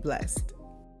 be blessed.